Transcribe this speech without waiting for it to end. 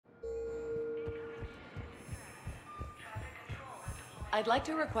I'd like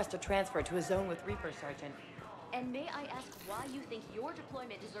to request a transfer to a zone with Reaper, Sergeant. And may I ask why you think your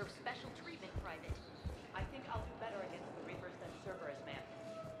deployment deserves special treatment, Private? I think I'll do better against the Reapers than Cerberus, ma'am.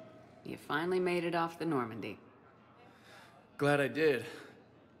 You finally made it off the Normandy. Glad I did.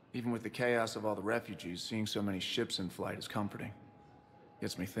 Even with the chaos of all the refugees, seeing so many ships in flight is comforting.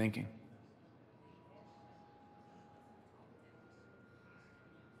 Gets me thinking.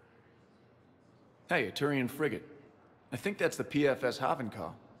 Hey, a Turian frigate. I think that's the PFS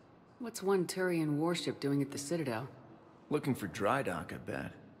Havenkal. What's one Turian warship doing at the Citadel? Looking for dry dock, I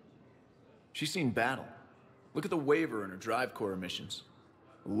bet. She's seen battle. Look at the waiver in her drive core emissions.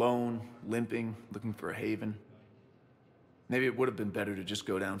 Alone, limping, looking for a haven. Maybe it would have been better to just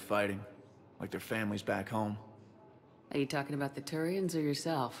go down fighting, like their families back home. Are you talking about the Turians or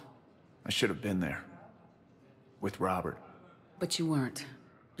yourself? I should have been there. With Robert. But you weren't.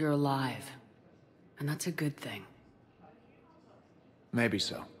 You're alive. And that's a good thing. Maybe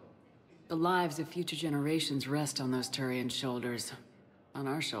so. The lives of future generations rest on those Turian shoulders. On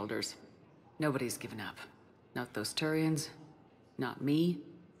our shoulders. Nobody's given up. Not those Turians. Not me.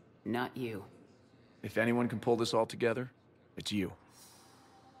 Not you. If anyone can pull this all together, it's you.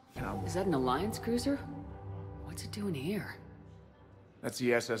 Is that an Alliance cruiser? What's it doing here? That's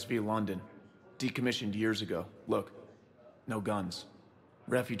the SSV London. Decommissioned years ago. Look. No guns.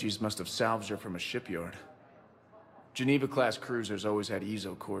 Refugees must have salvaged her from a shipyard. Geneva-class cruisers always had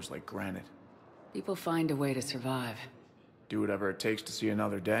ezo cores like granite. People find a way to survive. Do whatever it takes to see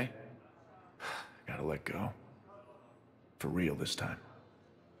another day. Gotta let go. For real this time.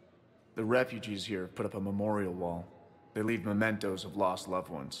 The refugees here have put up a memorial wall. They leave mementos of lost loved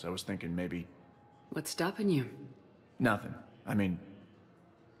ones. I was thinking maybe... What's stopping you? Nothing. I mean...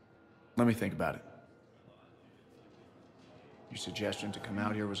 Let me think about it. Your suggestion to come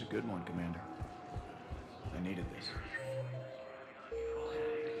out here was a good one, Commander. I needed this.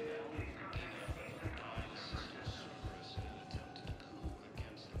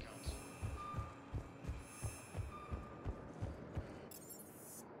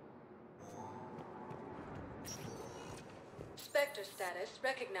 Spectre status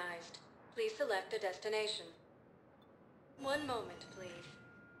recognized. Please select a destination. One moment, please.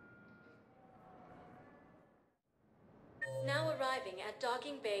 Now arriving at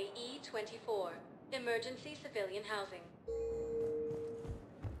Docking Bay E-24, emergency civilian housing.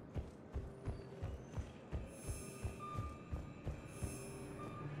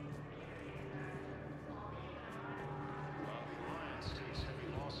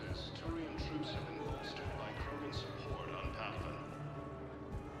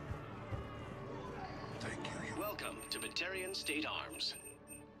 Welcome to Batarian State Arms.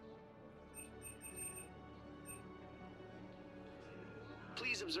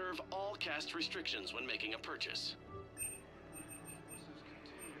 Please observe all caste restrictions when making a purchase.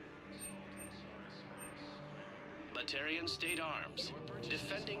 Batarian State Arms,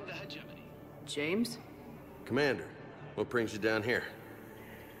 defending the hegemony. James? Commander, what brings you down here?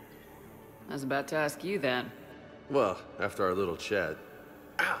 I was about to ask you that. Well, after our little chat,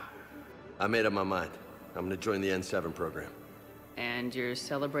 I made up my mind. I'm gonna join the N7 program. And you're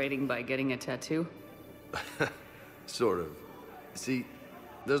celebrating by getting a tattoo? Sort of. See,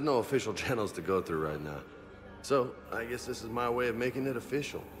 there's no official channels to go through right now. So, I guess this is my way of making it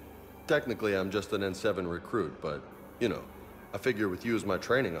official. Technically, I'm just an N7 recruit, but, you know, I figure with you as my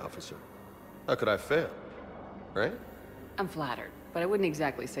training officer, how could I fail? Right? I'm flattered, but I wouldn't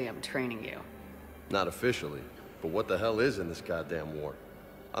exactly say I'm training you. Not officially, but what the hell is in this goddamn war?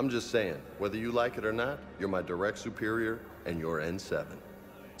 I'm just saying, whether you like it or not, you're my direct superior, and you're N7.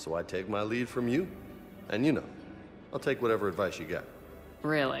 So I take my lead from you, and you know, I'll take whatever advice you got.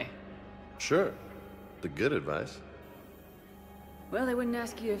 Really? Sure. The good advice. Well, they wouldn't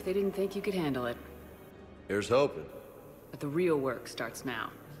ask you if they didn't think you could handle it. Here's hoping. But the real work starts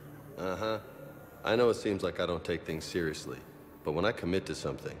now. Uh-huh. I know it seems like I don't take things seriously, but when I commit to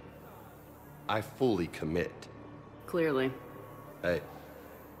something, I fully commit. Clearly. Hey,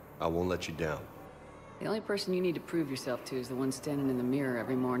 I won't let you down. The only person you need to prove yourself to is the one standing in the mirror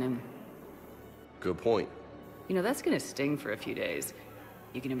every morning. Good point. You know, that's gonna sting for a few days.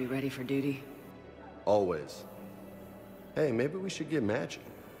 You gonna be ready for duty? Always. Hey, maybe we should get matching.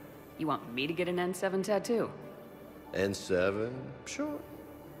 You want me to get an N7 tattoo? N7? Sure.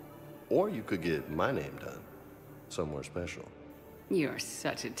 Or you could get my name done. Somewhere special. You're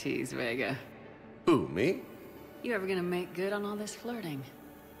such a tease, Vega. Who, me? You ever gonna make good on all this flirting?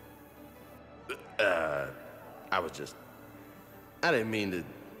 I didn't mean to,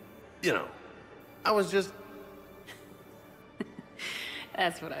 you know, I was just...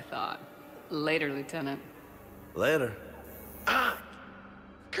 That's what I thought. Later, Lieutenant. Later.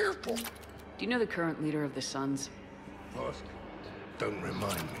 Careful! Do you know the current leader of the Suns? What? Don't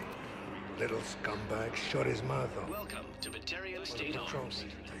remind me. Little scumbag shut his mouth off. Welcome to Batarian State Patrol Arms.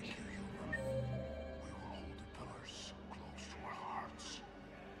 seat. Take you, we will hold the pillars close to our hearts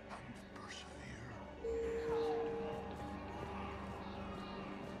and persevere.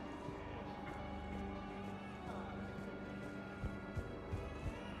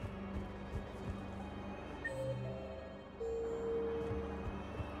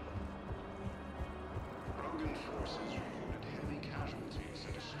 Rogan forces reported heavy casualties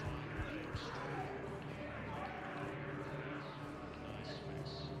at a strong Reaper strike. Nice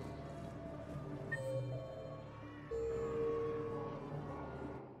face.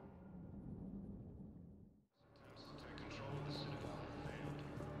 Attempts to take control of the Citadel have failed.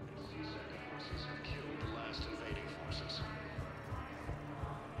 C-Sec forces have killed the last invading forces.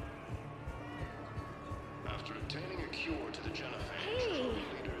 After obtaining a cure to the genophage, Rogan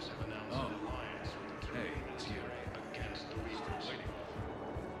leaders have announced an alliance with the Terran military against the Reapers.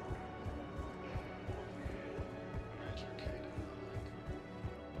 Major Caden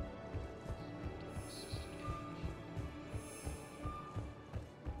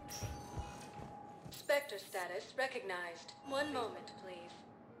Spectre status recognized. One moment, please.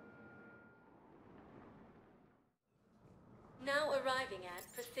 Now arriving at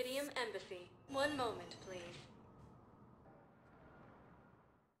Presidium Embassy. One moment, please.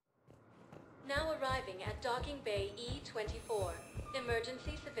 Now arriving at Docking Bay E-24.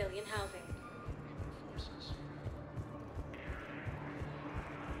 Emergency civilian housing. forces.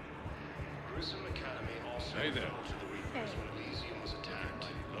 Grissom Academy also fell to the Reapers when Elysium was attacked.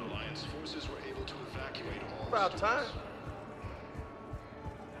 Alliance forces were able to evacuate all About time. students.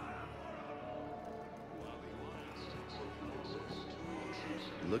 While the Alliance takes over access to all troops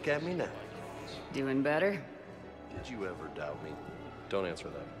and Look at me now. Doing better? Did you ever doubt me? Don't answer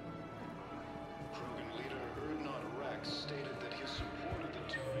that. Krogan leader Erdnot Rex stated that his support of the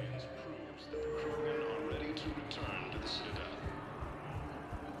Turians proves that the Krogan are ready to return to the Citadel.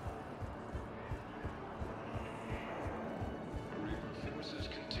 Reaper forces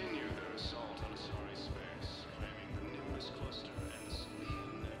continue their assault on Asari space, claiming the Nimbus cluster and the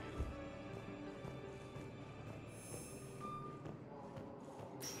Selenium Nebula.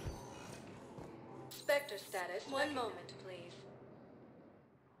 Spectre status. One moment, please.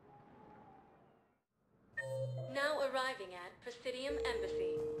 Now arriving at Presidium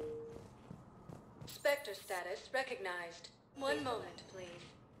Embassy. Spectre status recognized. One moment, please.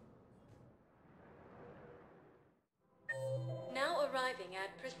 Now arriving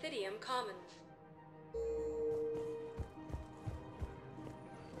at Presidium Commons.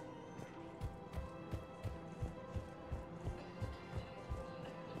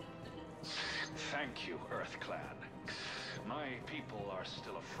 Thank you, Earth Clan. My people are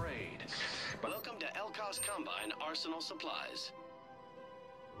still afraid, but Welcome to Elkos Combine Arsenal Supplies.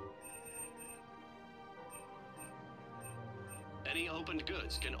 Any opened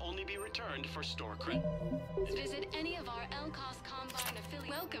goods can only be returned for store credit. Visit any of our Elkos Combine affiliates.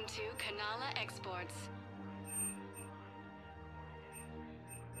 Welcome to Kanala Exports.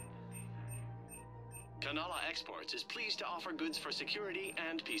 Kanala Exports is pleased to offer goods for security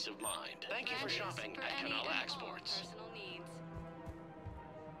and peace of mind. Thank you for Branches shopping for at any Kanala and all Exports. personal needs.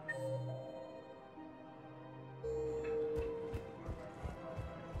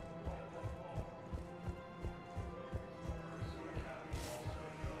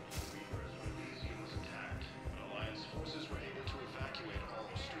 Elysium was attacked, but Alliance forces were able to evacuate all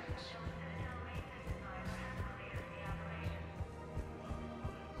students.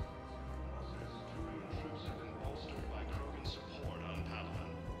 Troops have been bolstered by Krogan support on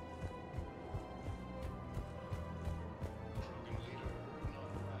Palaven. Krogan leader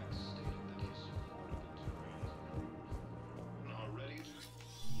Erdnot Rex stated that his support of the Turians and are ready to...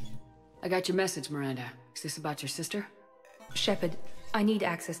 I got your message, Miranda. Is this about your sister? Shepard, I need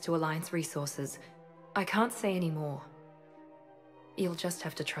access to Alliance resources. I can't say any more. You'll just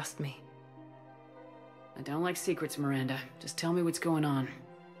have to trust me. I don't like secrets, Miranda. Just tell me what's going on.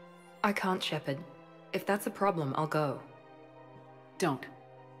 I can't, Shepard. If that's a problem, I'll go. Don't.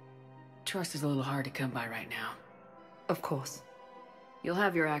 Trust is a little hard to come by right now. Of course. You'll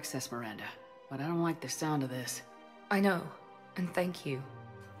have your access, Miranda, but I don't like the sound of this. I know, and thank you.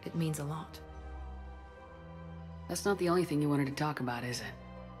 It means a lot. That's not the only thing you wanted to talk about, is it?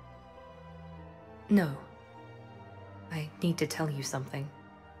 No. I need to tell you something.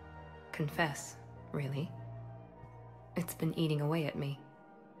 Confess, really. It's been eating away at me.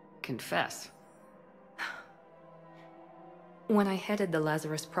 Confess. When I headed the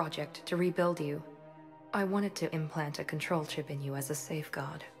Lazarus Project to rebuild you, I wanted to implant a control chip in you as a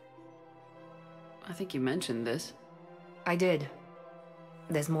safeguard. I think you mentioned this. I did.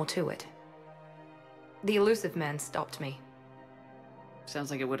 There's more to it. The elusive man stopped me.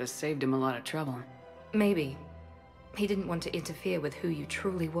 Sounds like it would have saved him a lot of trouble. Maybe. He didn't want to interfere with who you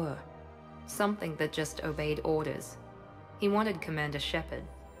truly were. Something that just obeyed orders. He wanted Commander Shepard.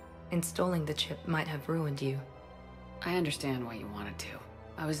 Installing the chip might have ruined you. I understand why you wanted to.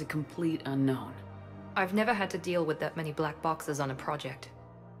 I was a complete unknown. I've never had to deal with that many black boxes on a project.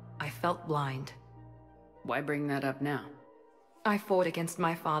 I felt blind. Why bring that up now? I fought against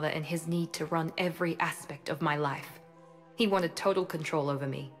my father and his need to run every aspect of my life. He wanted total control over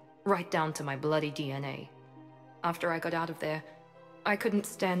me, right down to my bloody DNA. After I got out of there, I couldn't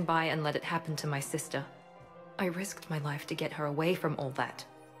stand by and let it happen to my sister. I risked my life to get her away from all that.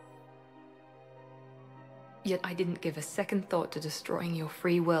 Yet I didn't give a second thought to destroying your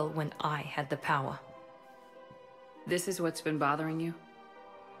free will when I had the power. This is what's been bothering you?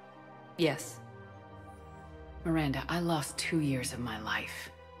 Yes. Miranda, I lost 2 years of my life.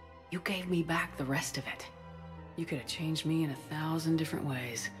 You gave me back the rest of it. You could have changed me in 1,000 different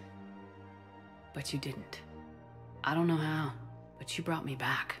ways. But you didn't. I don't know how, but you brought me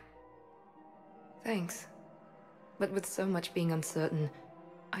back. Thanks. But with so much being uncertain,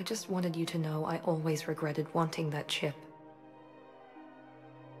 I just wanted you to know I always regretted wanting that chip.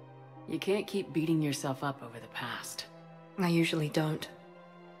 You can't keep beating yourself up over the past. I usually don't.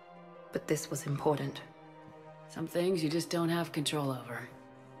 But this was important. Some things you just don't have control over.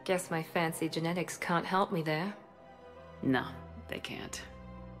 Guess my fancy genetics can't help me there. No, they can't.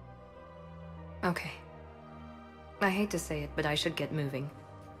 Okay. I hate to say it, but I should get moving.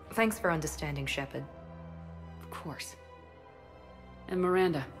 Thanks for understanding, Shepard. Of course. And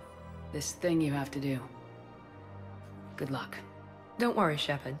Miranda, this thing you have to do. Good luck. Don't worry,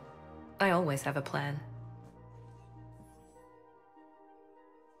 Shepard. I always have a plan.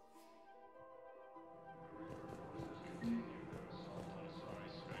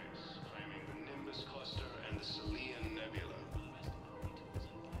 Claiming the Nimbus cluster and the Selian Nebula.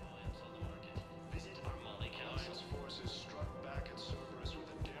 Alliance forces struck back at Cerberus with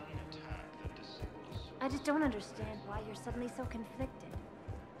a daring attack that disabled a I just don't understand why you're suddenly so conflicted.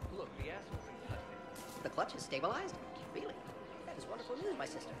 Look, the asshole's in touch. The clutch is stabilized? Really? That is wonderful news, my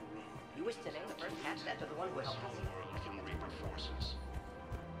sister. You wish to name the first hatched after the one who helped us? world from Reaper forces.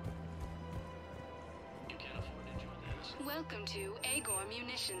 You can't afford to join this. Welcome to Agor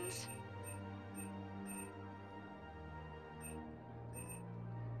Munitions.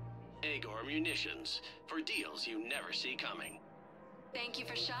 Agor Munitions, for deals you never see coming. Thank you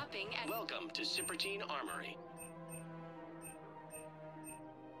for shopping at... Welcome to Cypertine Armory.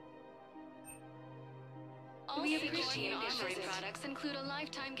 All We Agor appreciate Armory it. products include a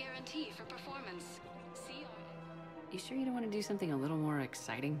lifetime guarantee for performance. See our... You sure you don't want to do something a little more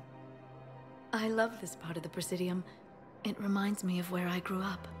exciting? I love this part of the Presidium. It reminds me of where I grew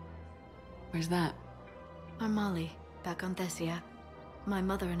up. Where's that? Armali, back on Thessia. My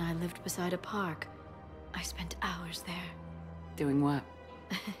mother and I lived beside a park. I spent hours there. Doing what?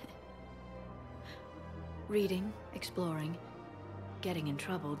 Reading, exploring, getting in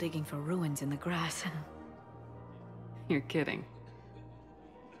trouble digging for ruins in the grass. You're kidding.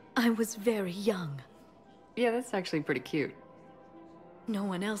 I was very young. Yeah, that's actually pretty cute. No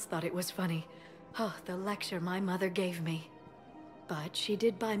one else thought it was funny. Oh, the lecture my mother gave me. But she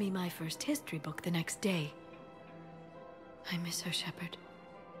did buy me my first history book the next day. I miss her, Shepard.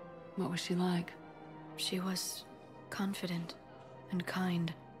 What was she like? She was confident and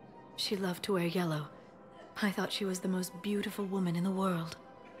kind. She loved to wear yellow. I thought she was the most beautiful woman in the world.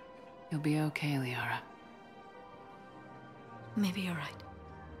 You'll be okay, Liara. Maybe you're right.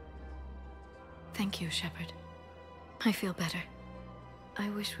 Thank you, Shepard. I feel better. I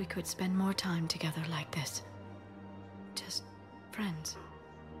wish we could spend more time together like this. Just friends.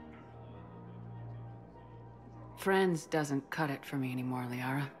 Friends doesn't cut it for me anymore,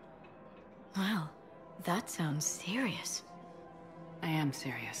 Liara. Well, that sounds serious. I am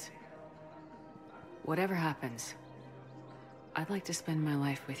serious. Whatever happens, I'd like to spend my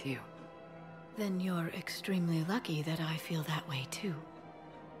life with you. Then you're extremely lucky that I feel that way too.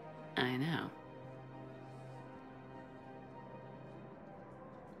 I know.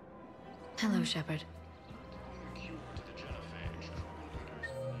 Hello, Shepard.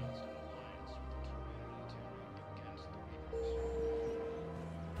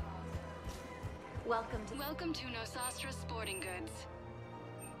 Welcome to Nosastra Sporting Goods.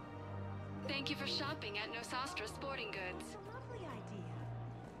 Thank you for shopping at Nosastra Sporting Goods. Lovely idea.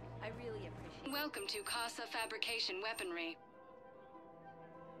 I really appreciate it. Welcome to Casa Fabrication Weaponry.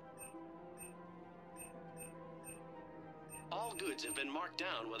 all goods have been marked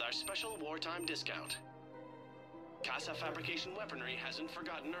down with our special wartime discount. Casa Fabrication Weaponry hasn't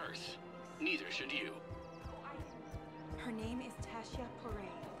forgotten Earth. Neither should you. Her name is Tasha Poré.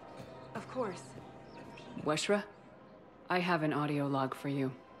 Of course. Weshra, I have an audio log for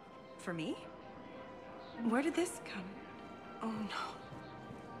you. For me? Where did this come? Oh no.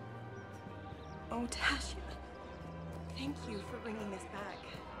 Oh, Tasha. Thank you for bringing this back.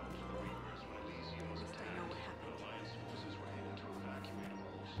 At least I know what happened.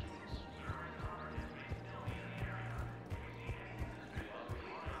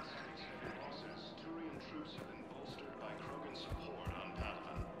 Turian troops have been bolstered by Krogan support on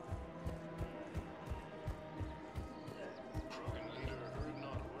Padawan. Krogan leader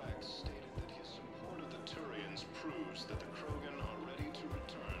Erdnot Rex stated that his support of the Turians proves that the Krogan are ready to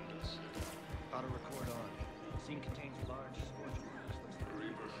return to the Citadel. Auto record on. Scene contains large scorch marks.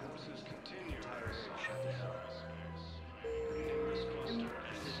 Reaper forces continue to cyberspace. Nimbus cluster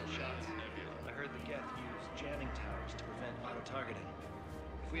and Shot Nebula. I heard the Geth use jamming towers to prevent auto-targeting.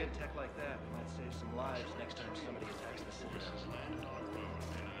 If we had tech like that, we might save some lives next time somebody attacks the Citadel. Forces landed on a road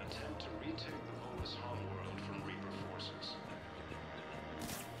in an attempt to retake the Volus homeworld from Reaper forces.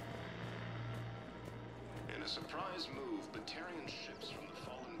 In a surprise move, Batarian ships from the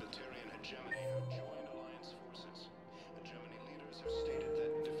fallen Batarian hegemony have joined Alliance forces. Hegemony leaders have stated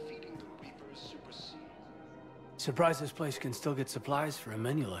that defeating the Reapers supersede. Surprised this place can still get supplies for a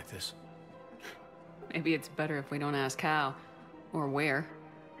menu like this. Maybe it's better if we don't ask how, or where.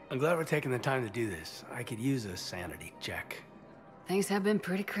 I'm glad we're taking the time to do this. I could use a sanity check. Things have been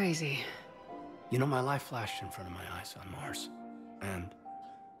pretty crazy. You know, my life flashed in front of my eyes on Mars. And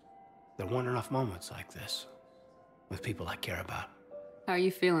there weren't enough moments like this with people I care about. How are you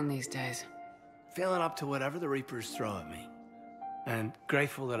feeling these days? Feeling up to whatever the Reapers throw at me. And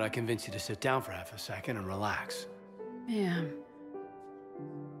grateful that I convinced you to sit down for half a second and relax. Yeah.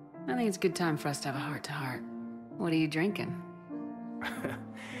 I think it's a good time for us to have a heart-to-heart. What are you drinking?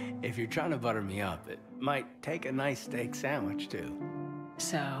 If you're trying to butter me up, it might take a nice steak sandwich, too.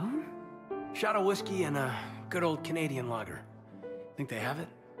 So? Shot of whiskey and a good old Canadian lager. Think they have it?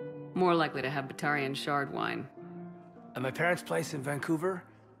 More likely to have Batarian shard wine. At my parents' place in Vancouver,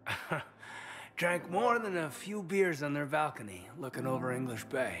 drank more than a few beers on their balcony, looking over English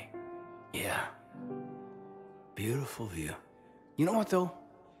Bay. Yeah. Beautiful view. You know what, though?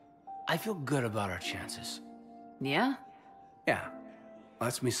 I feel good about our chances. Yeah? Yeah.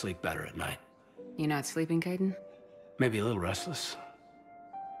 Lets me sleep better at night. You not sleeping, Caden? Maybe a little restless.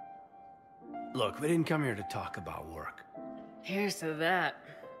 Look, we didn't come here to talk about work. Here's to that.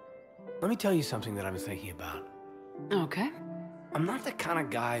 Let me tell you something that I've been thinking about. Okay. I'm not the kind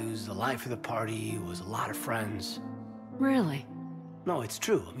of guy who's the life of the party, who has a lot of friends. Really? No, it's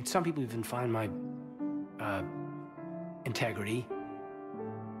true. I mean, some people even find my, integrity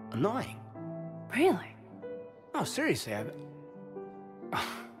annoying. Really? No, seriously,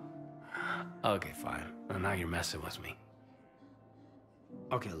 Okay, fine. Well, now you're messing with me.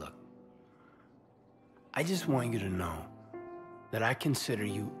 Okay, look. I just want you to know that I consider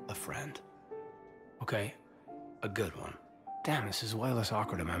you a friend. Okay? A good one. Damn, this is way less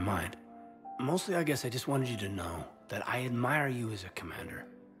awkward in my mind. Mostly, I guess I just wanted you to know that I admire you as a commander,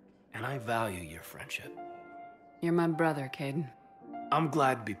 and I value your friendship. You're my brother, Caden. I'm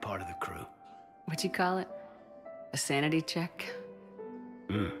glad to be part of the crew. What'd you call it? A sanity check?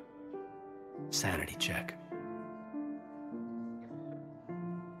 Sanity check.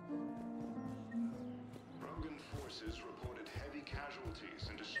 Krogan forces reported heavy casualties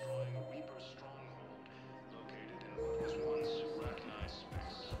in destroying a Reaper stronghold located in what was once recognized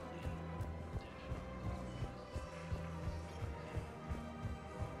space.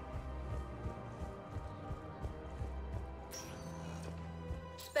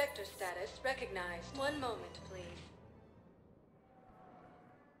 Spectre status recognized. One moment, please.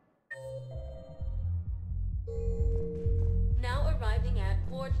 Now arriving at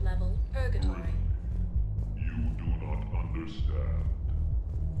ward level purgatory. You do not understand.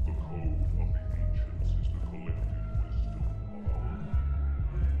 The code of the ancients is the collective wisdom of our...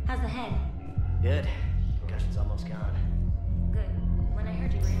 How's the head? Good. Concussion's almost gone. Good. When I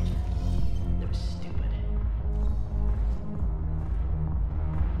heard you were injured. It was stupid.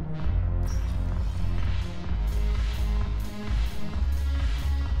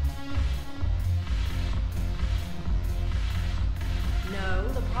 No,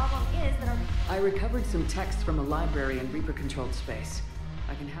 the problem is that I recovered some texts from a library in Reaper-controlled space.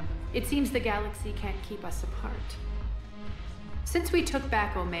 I can have them. It seems the galaxy can't keep us apart. Since we took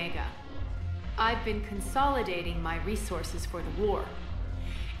back Omega, I've been consolidating my resources for the war.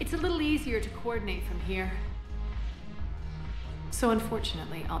 It's a little easier to coordinate from here. So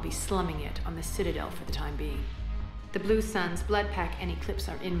unfortunately, I'll be slumming it on the Citadel for the time being. The Blue Suns, Blood Pack, and Eclipse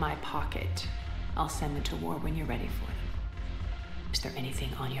are in my pocket. I'll send them to war when you're ready for them. Is there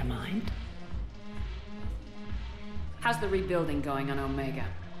anything on your mind? How's the rebuilding going on Omega?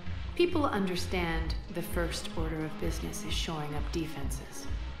 People understand the first order of business is shoring up defenses.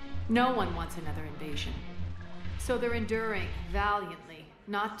 No one wants another invasion. So they're enduring valiantly,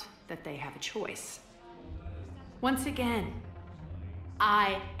 not that they have a choice. Once again,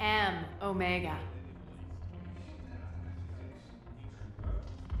 I am Omega.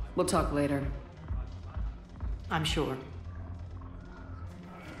 We'll talk later. I'm sure.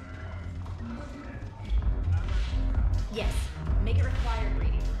 Yes, make it required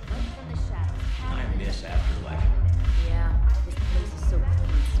reading. Look from the shadows. I miss Afterlife. Yeah, this place is so clean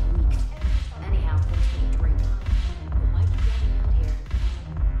and sweet. Anyhow, thanks for the drink. What might be getting out here?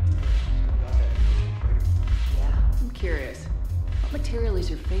 Yeah. I'm curious. What material is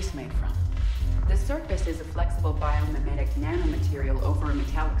your face made from? The surface is a flexible biomimetic nanomaterial over a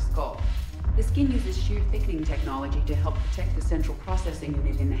metallic skull. The skin uses shear thickening technology to help protect the central processing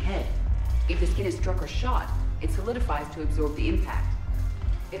unit in the head. If the skin is struck or shot, it solidifies to absorb the impact.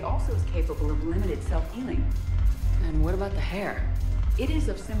 It also is capable of limited self-healing. And what about the hair? It is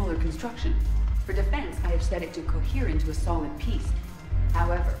of similar construction. For defense, I have set it to cohere into a solid piece.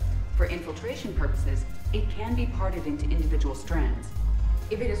 However, for infiltration purposes, it can be parted into individual strands.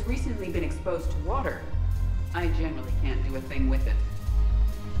 If it has recently been exposed to water, I generally can't do a thing with it.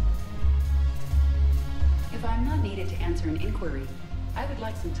 If I'm not needed to answer an inquiry, I would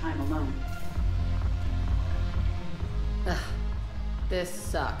like some time alone. Ugh. This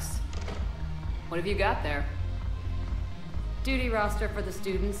sucks. What have you got there? Duty roster for the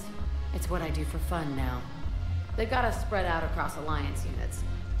students. It's what I do for fun now. They've got us spread out across Alliance units.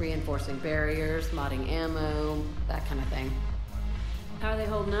 Reinforcing barriers, modding ammo, that kind of thing. How are they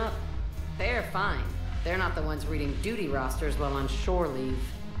holding up? They're fine. They're not the ones reading duty rosters while on shore leave.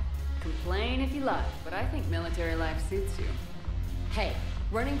 Complain if you like, but I think military life suits you. Hey,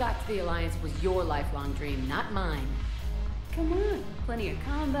 running back to the Alliance was your lifelong dream, not mine. Come on, plenty of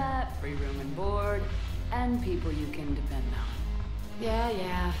combat, free room and board, and people you can depend on.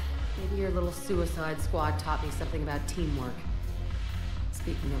 Yeah. Maybe your little suicide squad taught me something about teamwork.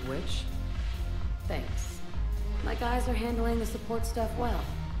 Speaking of which, thanks. My guys are handling the support stuff well.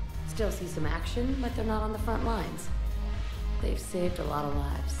 Still see some action, but they're not on the front lines. They've saved a lot of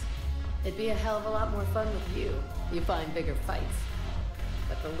lives. It'd be a hell of a lot more fun with you. You find bigger fights.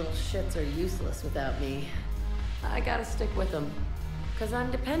 But the little shits are useless without me. I gotta stick with them. 'Cause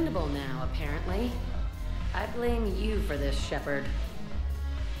I'm dependable now, apparently. I blame you for this, Shepard.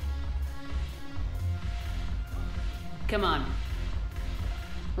 Come on.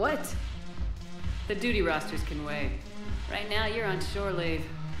 What? The duty rosters can wait. Right now, you're on shore leave.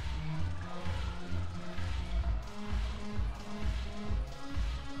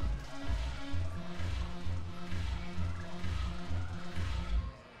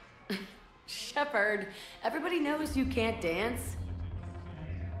 Shepard, everybody knows you can't dance.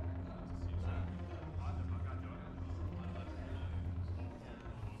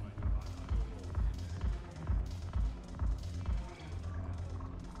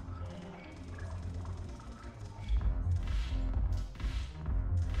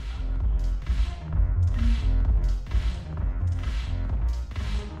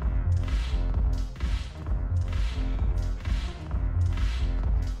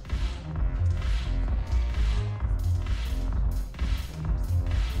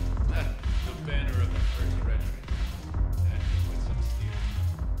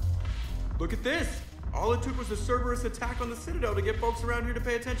 Look at this! All it took was a Cerberus attack on the Citadel to get folks around here to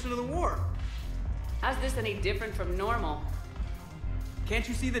pay attention to the war. How's this any different from normal? Can't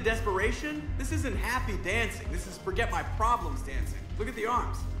you see the desperation? This isn't happy dancing. This is forget my problems dancing. Look at the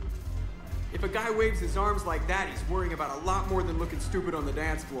arms. If a guy waves his arms like that, he's worrying about a lot more than looking stupid on the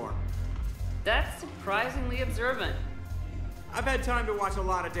dance floor. That's surprisingly observant. I've had time to watch a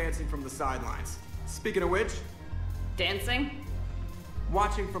lot of dancing from the sidelines. Speaking of which... Dancing?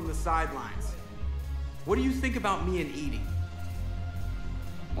 Watching from the sidelines. What do you think about me and eating?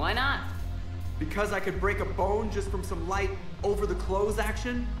 Why not? Because I could break a bone just from some light over-the-clothes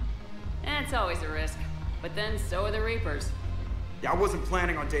action? It's always a risk. But then so are the Reapers. Yeah, I wasn't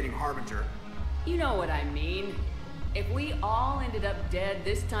planning on dating Harbinger. You know what I mean. If we all ended up dead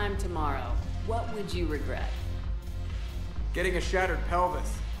this time tomorrow, what would you regret? Getting a shattered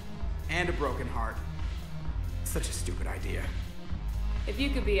pelvis. And a broken heart. Such a stupid idea. If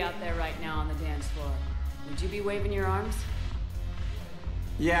you could be out there right now on the dance floor, would you be waving your arms?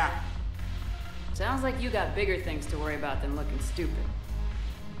 Yeah. Sounds like you got bigger things to worry about than looking stupid.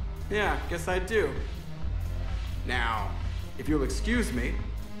 Yeah, guess I do. Now, if you'll excuse me.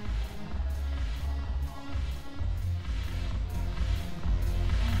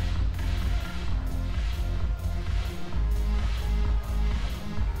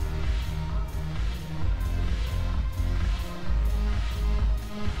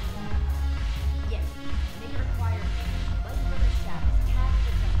 Yes, make it required. Light for the shadows, cast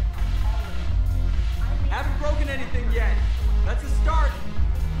the Decepticons, all of it. Haven't broken anything yet. That's a start.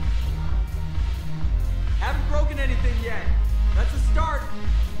 Haven't broken anything yet. That's a start.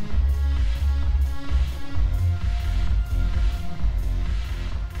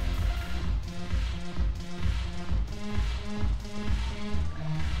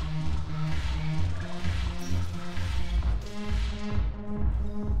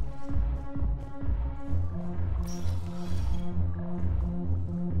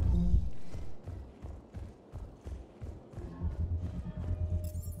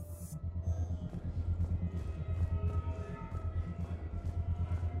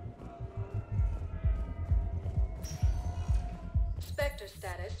 Spectre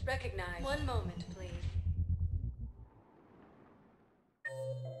status recognized. One moment, please.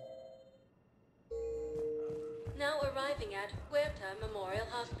 Now arriving at Huerta Memorial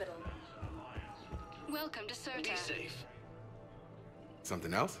Hospital. Welcome to Certa. Be safe.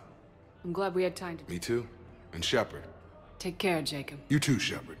 Something else? I'm glad we had time to... Me too. And Shepard. Take care, Jacob. You too,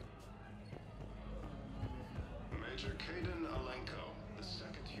 Shepard. Major Kaden Alenko, the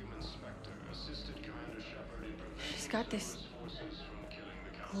second human Spectre, assisted Commander Shepard in preventing She's got this forces from killing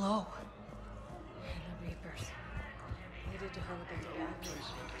the Council. glow. The Reapers. They did to her what they did after.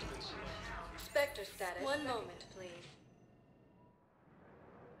 Spectre status. One moment, please.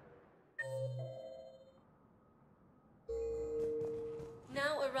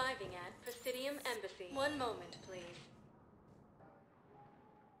 Now arriving at Presidium Embassy. One moment, please.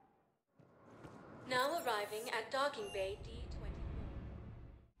 Now arriving at Docking Bay D-24.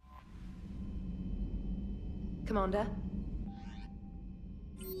 Commander?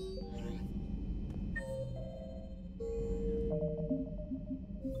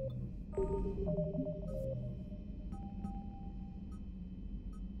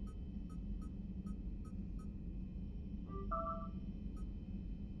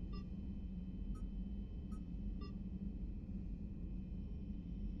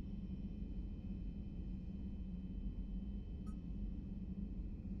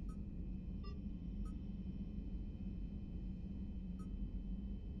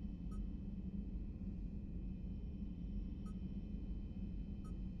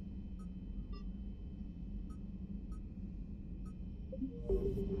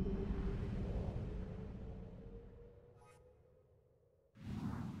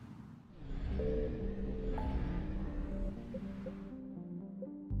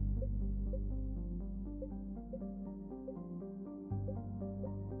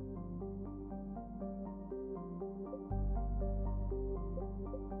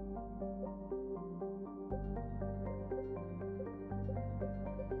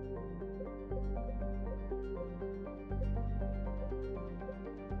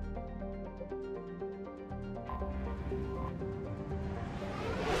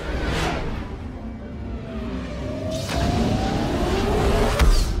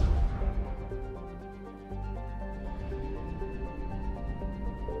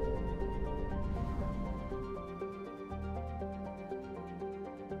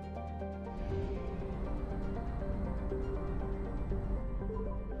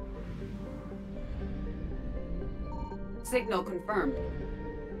 Signal confirmed.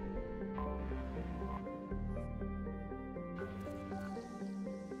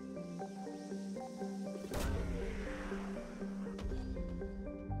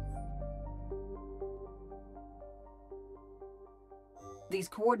 These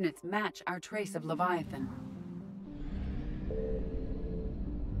coordinates match our trace of Leviathan.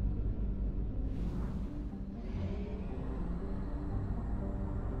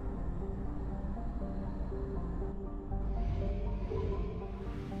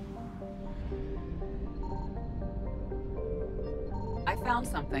 I found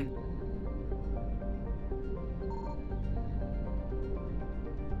something.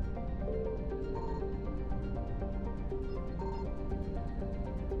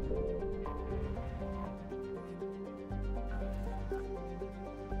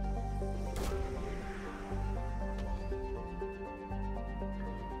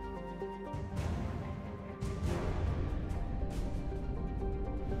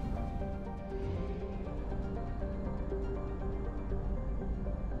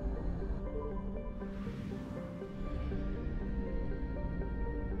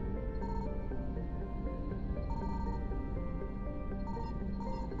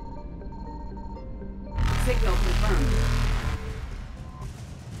 Signal confirmed.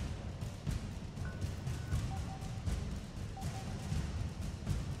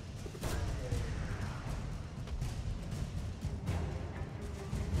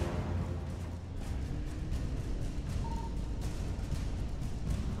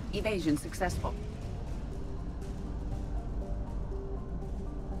 Evasion successful.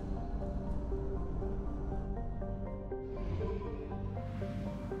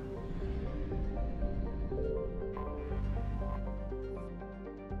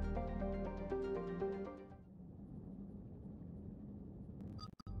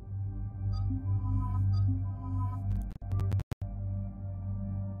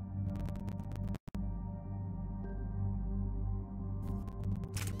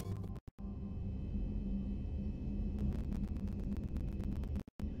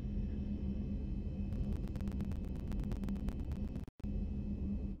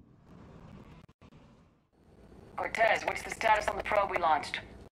 Cortez, what's the status on the probe we launched?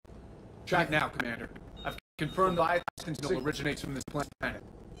 Track now, Commander. I've confirmed the Leviathan signal originates from this planet.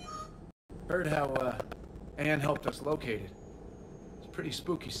 Heard how, Anne helped us locate it. It's pretty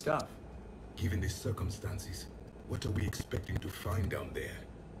spooky stuff. Given the circumstances, what are we expecting to find down there?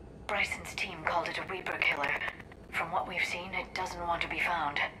 Bryson's team called it a Reaper killer. From what we've seen, it doesn't want to be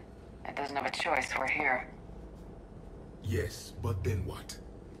found. It doesn't have a choice, we're here. Yes, but then what?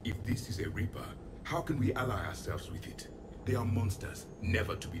 If this is a Reaper, how can we ally ourselves with it? They are monsters,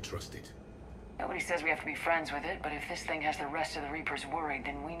 never to be trusted. Nobody says we have to be friends with it, but if this thing has the rest of the Reapers worried,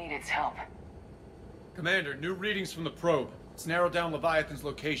 then we need its help. Commander, new readings from the probe. It's narrowed down Leviathan's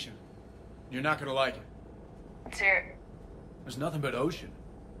location. You're not gonna like it. Let's hear it. There's nothing but ocean.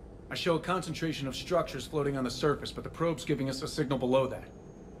 I show a concentration of structures floating on the surface, but the probe's giving us a signal below that.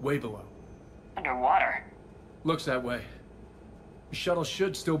 Way below. Underwater? Looks that way. The shuttle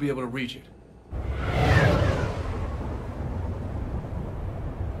should still be able to reach it.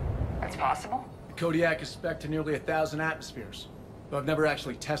 That's possible? The Kodiak is spec'd to nearly 1,000 atmospheres, but I've never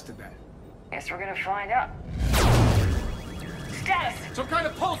actually tested that. Guess we're gonna find out. Status! Some kind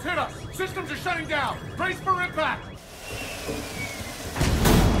of pulse hit us! Systems are shutting down! Brace for impact!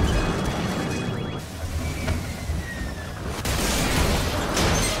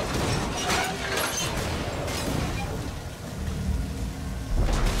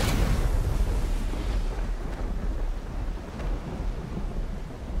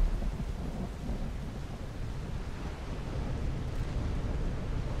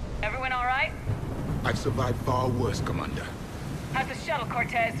 Everyone all right? I've survived far worse, Commander. How's the shuttle,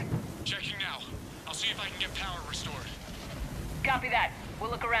 Cortez? Checking now. I'll see if I can get power restored. Copy that.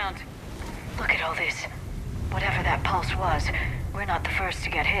 We'll look around. Look at all this. Whatever that pulse was, we're not the first to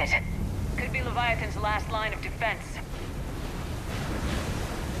get hit. Could be Leviathan's last line of defense.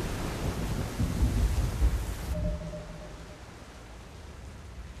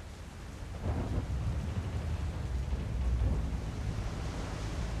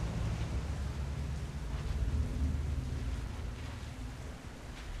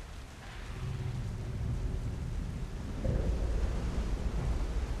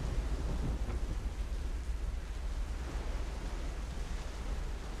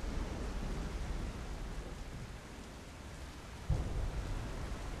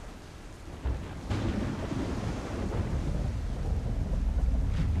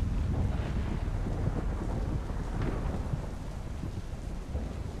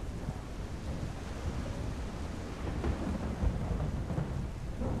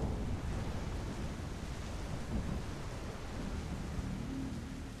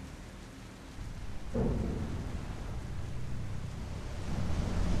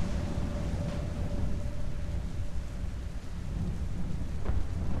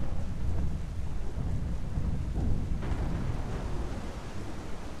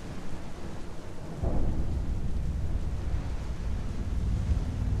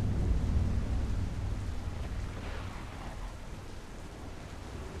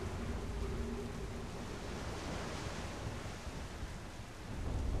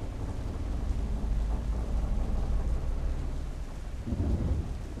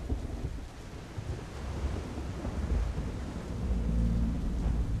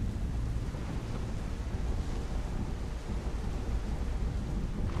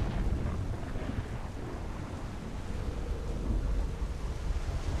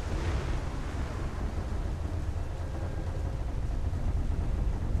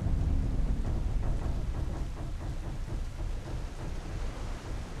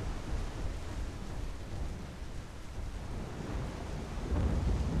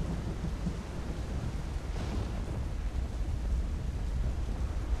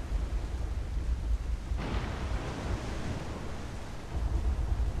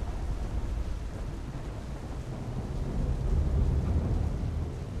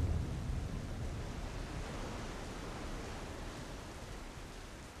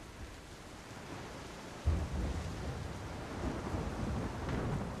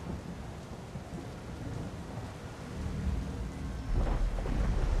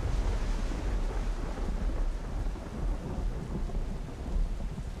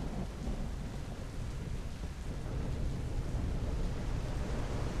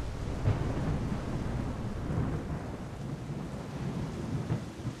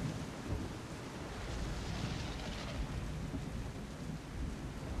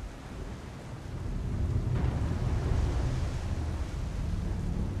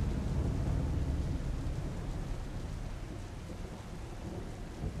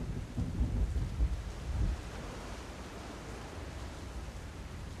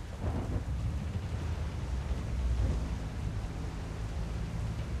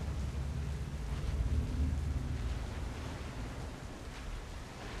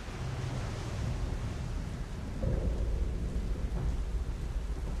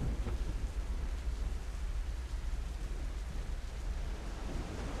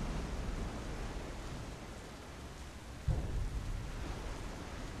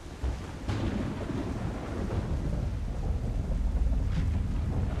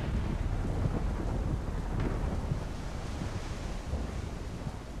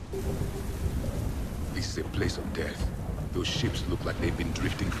 This is a place of death. Those ships look like they've been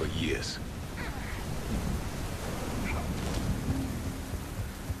drifting for years.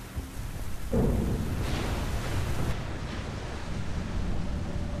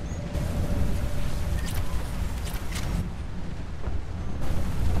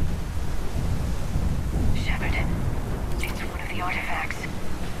 Shepard, it's one of the artifacts.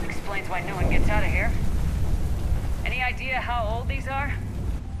 Explains why no one gets out of here. Any idea how old these are?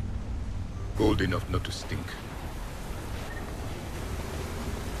 Old enough not to stink.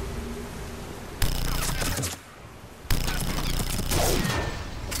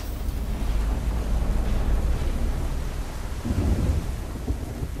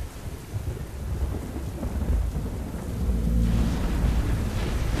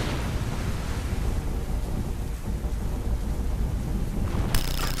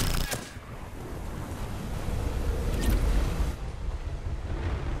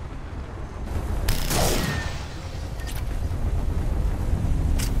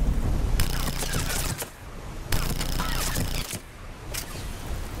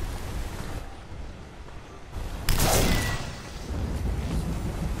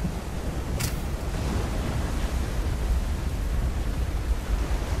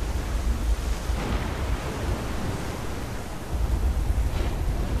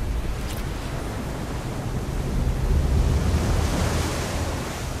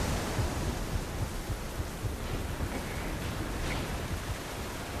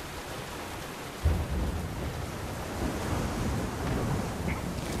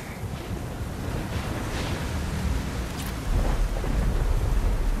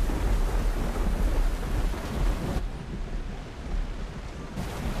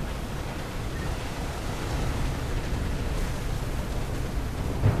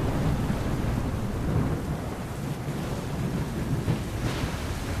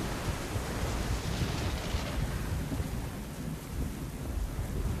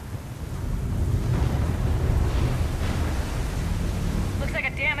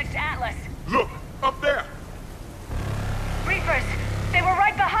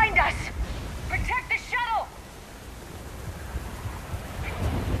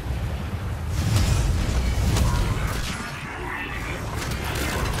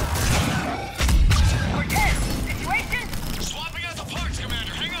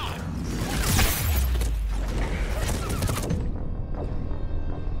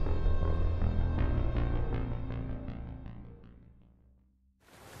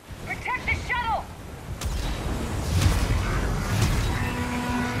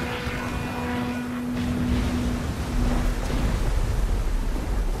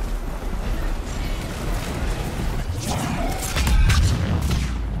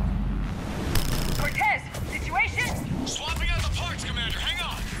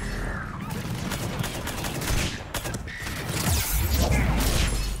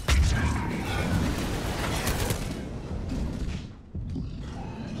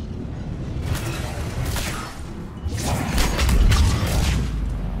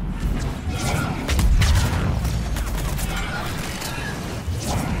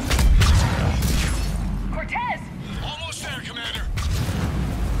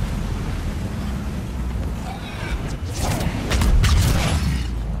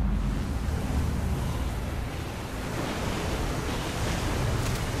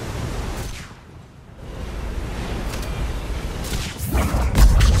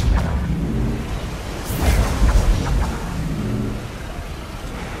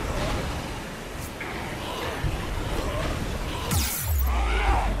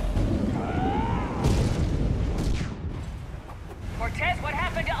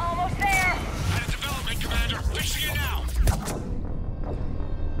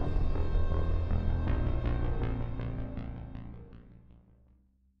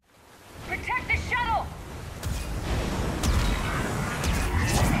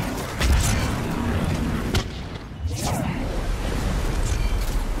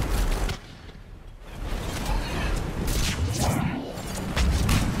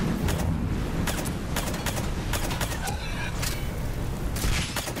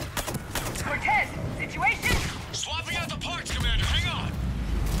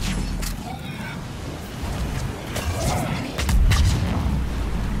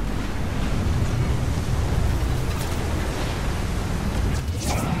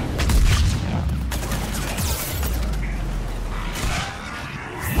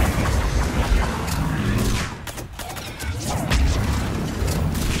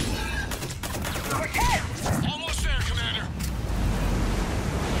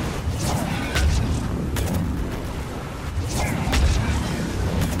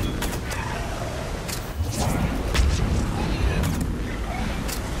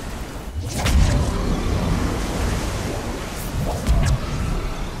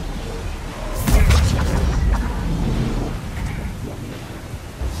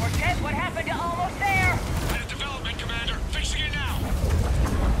 What happened to almost there? At a development, Commander. Fixing it now.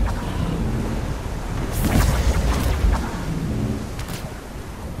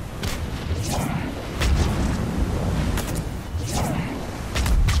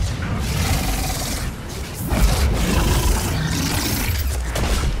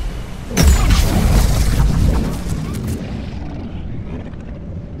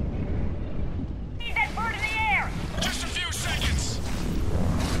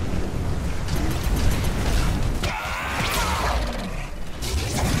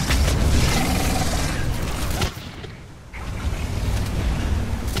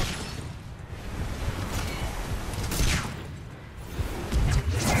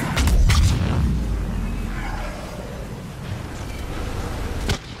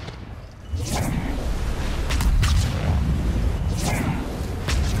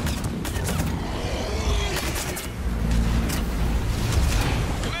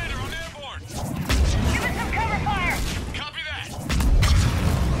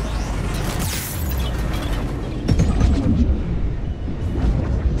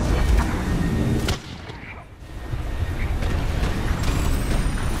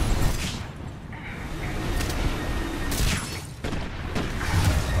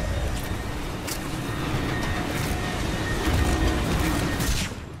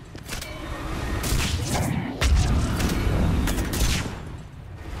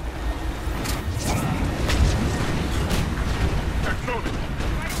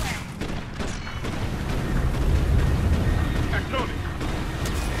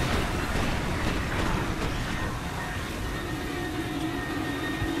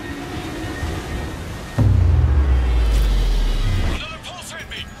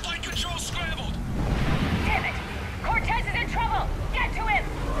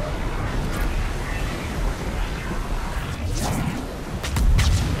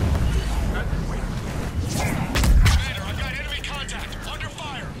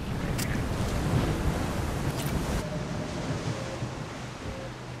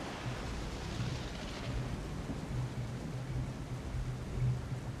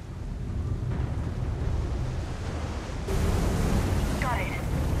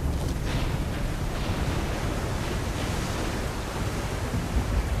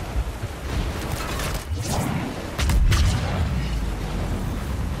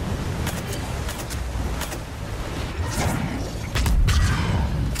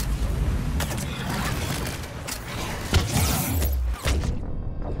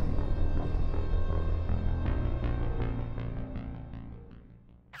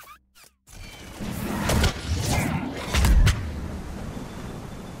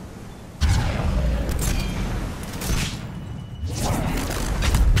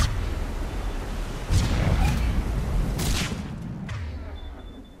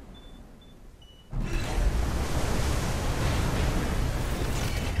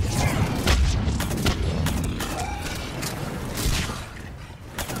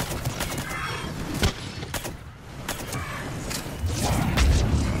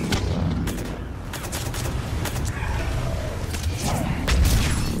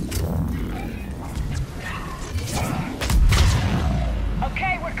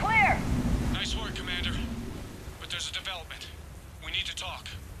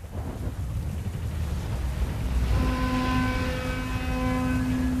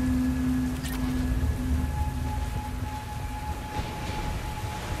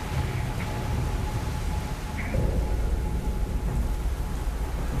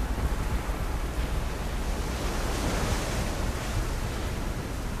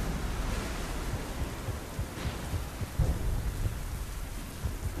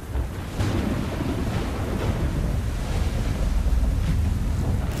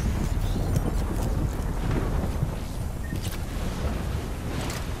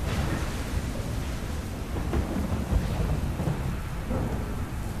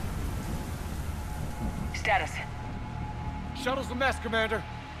 Status. Shuttle's a mess, Commander.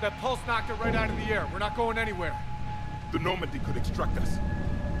 That pulse knocked it right out of the air. We're not going anywhere. The Normandy could extract us.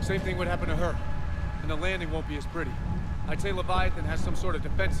 Same thing would happen to her. And the landing won't be as pretty. I'd say Leviathan has some sort of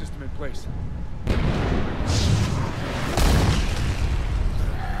defense system in place.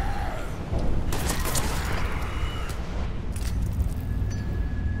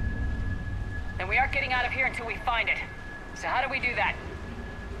 And we aren't getting out of here until we find it. So how do we do that?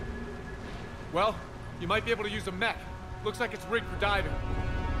 Well, you might be able to use a mech. Looks like it's rigged for diving.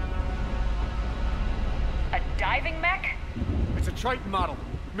 A diving mech? It's a Triton model.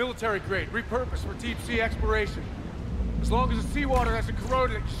 Military grade, repurposed for deep sea exploration. As long as the seawater hasn't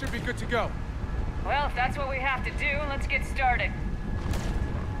corroded, it should be good to go. Well, if that's what we have to do, let's get started.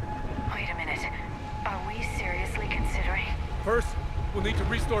 First, we'll need to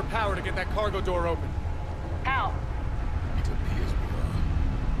restore power to get that cargo door open. How? It appears we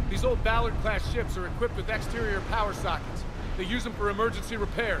are. These old Ballard-class ships are equipped with exterior power sockets. They use them for emergency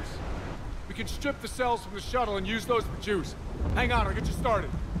repairs. We can strip the cells from the shuttle and use those for juice. Hang on, I'll get you started.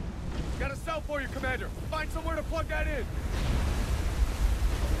 Got a cell for you, Commander. Find somewhere to plug that in.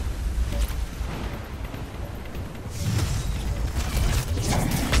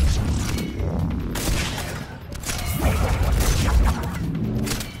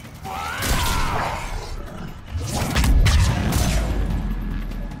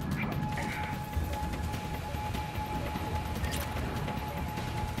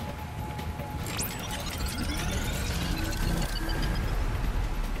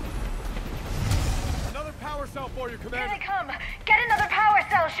 Cell for you, Commander. Here they come! Get another power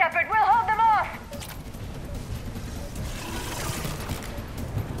cell, Shepard! We'll hold them off!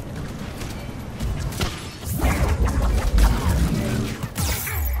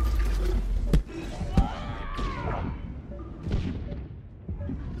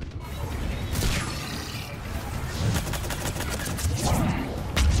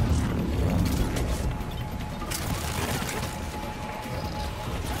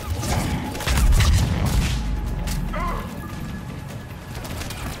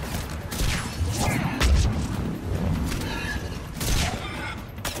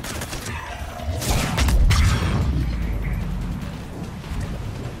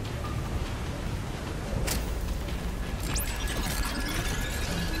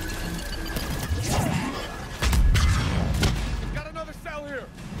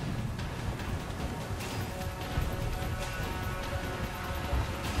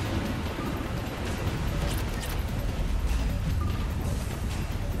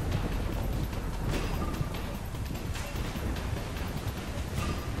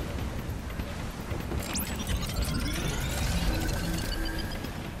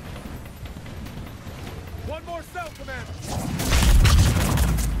 One more cell, Commander.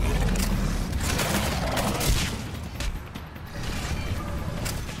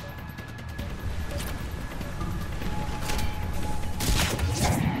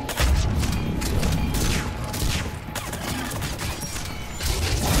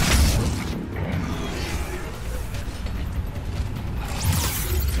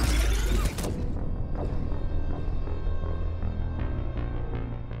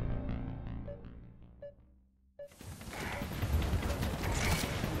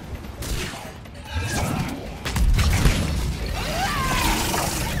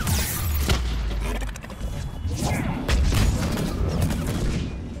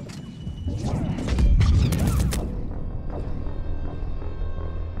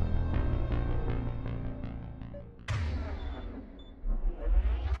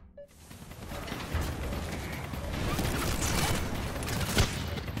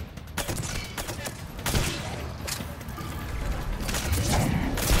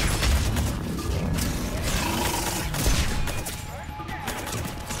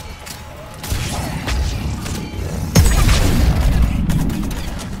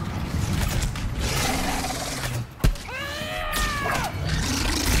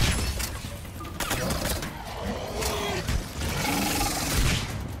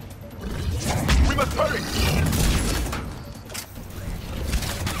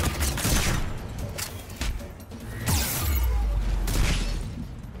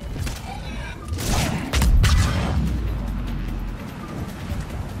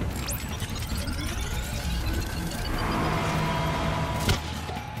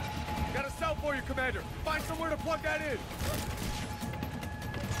 Commander. Find somewhere to plug that in.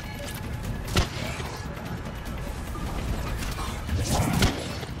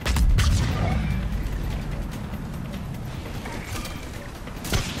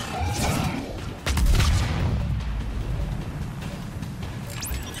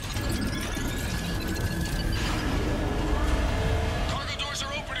 Cargo doors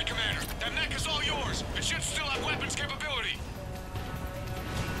are opening, Commander. That mech is all yours. It should still have weapons capability.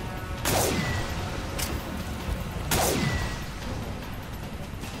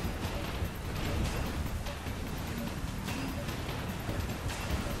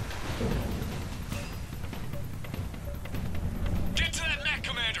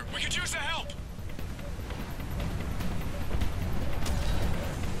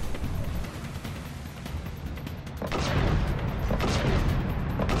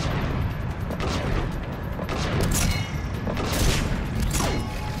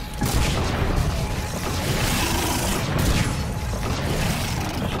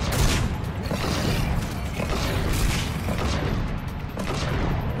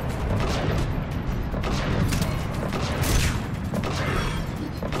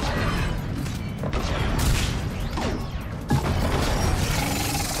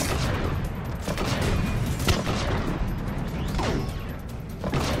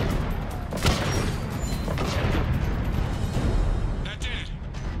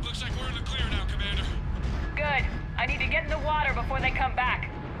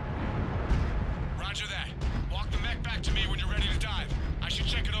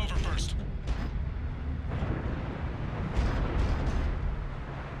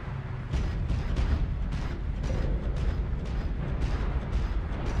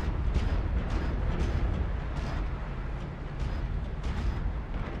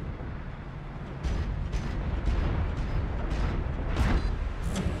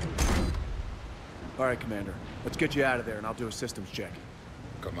 All right, Commander. Let's get you out of there, and I'll do a systems check.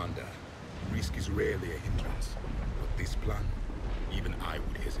 Commander, risk is rarely a hindrance. But this plan, even I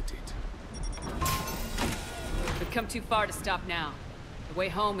would hesitate. We've come too far to stop now. The way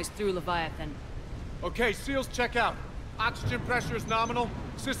home is through Leviathan. Okay, SEALs check out. Oxygen pressure is nominal.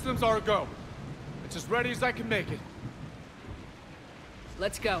 Systems are a go. It's as ready as I can make it.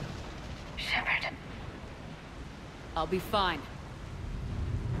 Let's go. Shepard. I'll be fine.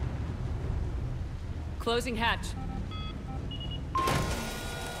 Closing hatch.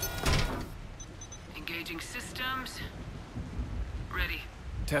 Engaging systems. Ready.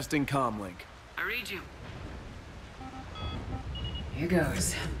 Testing comlink. I read you. Here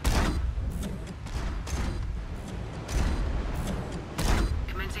goes.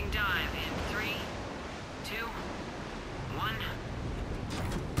 Commencing dive in 3, 2, 1.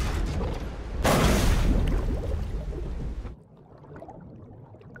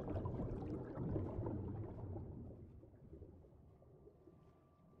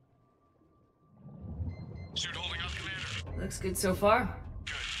 Suit holding up, Commander. Looks good so far.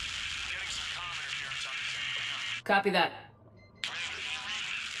 Good. Getting some comm interference on the thing. Copy that.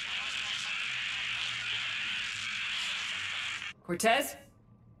 Cortez?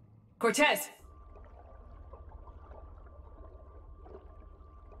 Cortez!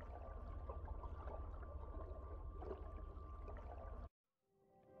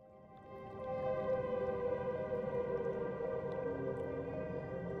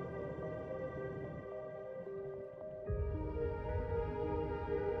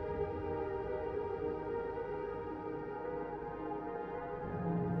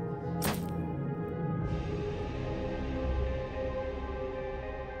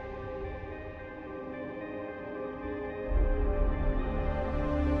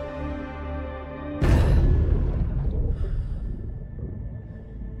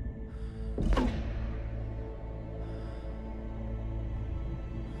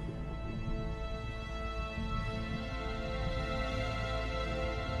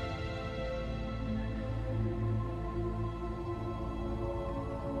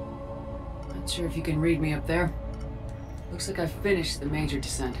 Not sure if you can read me up there. Looks like I've finished the major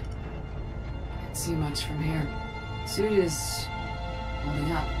descent. Can't see much from here. Suit is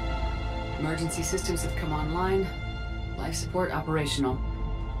holding up. Emergency systems have come online. Life support operational.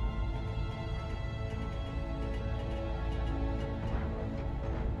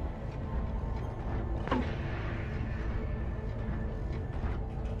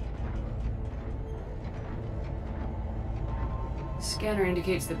 Scanner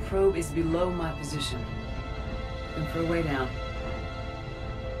indicates the probe is below my position. Looking for a way down.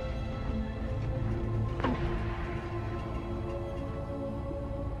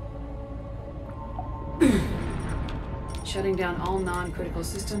 Shutting down all non-critical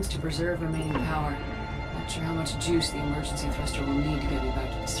systems to preserve remaining power. Not sure how much juice the emergency thruster will need to get me back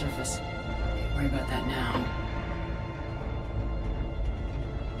to the surface. Can't worry about that now.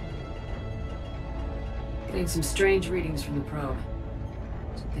 Getting some strange readings from the probe.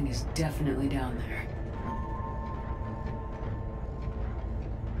 Something is definitely down there.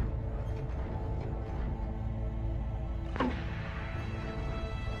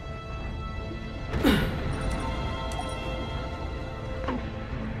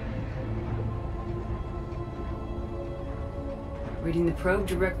 Reading the probe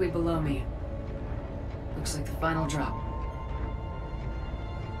directly below me. Looks like the final drop.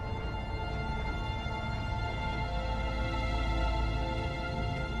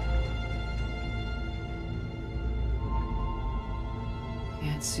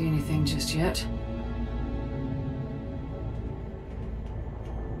 Can't see anything just yet.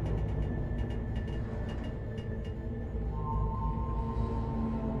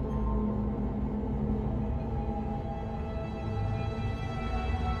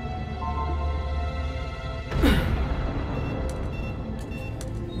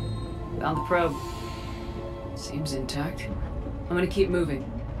 Found the probe. Seems intact. I'm gonna keep moving.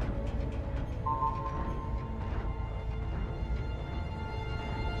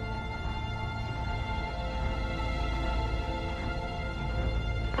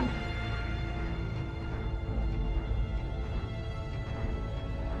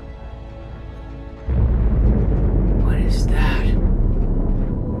 What is that?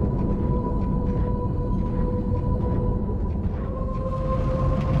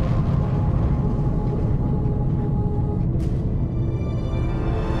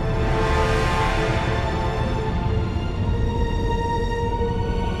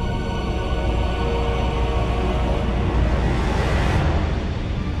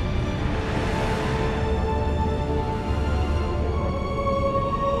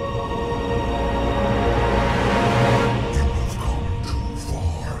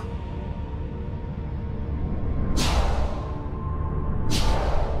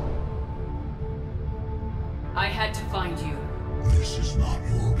 I had to find you. This is not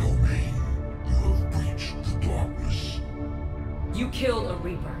your domain. You have breached the darkness. You killed a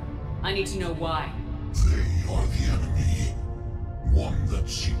Reaper. I need to know why. They are the enemy. One that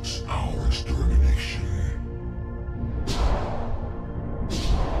seeks our extermination.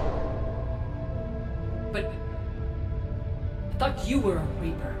 But... I thought you were a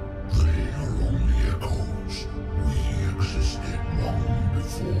Reaper. They are only echoes. We existed long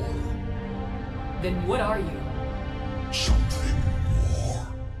before. Then what are you? Something more.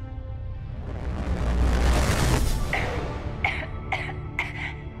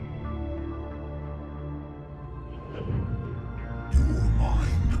 Your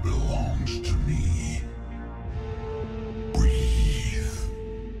mind belongs to me. Breathe.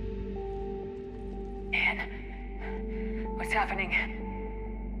 Anne, what's happening?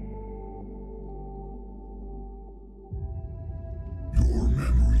 Your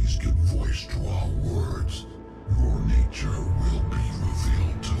memories give voice to our words. Your nature will be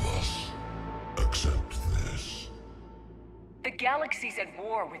revealed to us. Accept this. The galaxy's at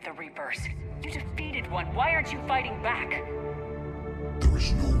war with the Reapers. You defeated one. Why aren't you fighting back? There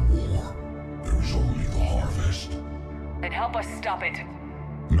is no war. There is only the harvest. Then help us stop it.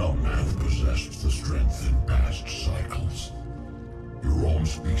 None have possessed the strength in past cycles. Your own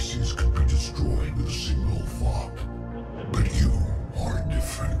species could be destroyed with a single thought. But you are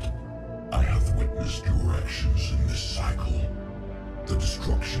different. I have witnessed your actions in this cycle. The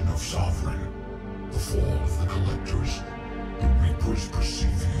destruction of Sovereign, the fall of the Collectors. The Reapers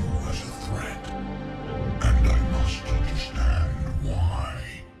perceive you as a threat. And I must understand why.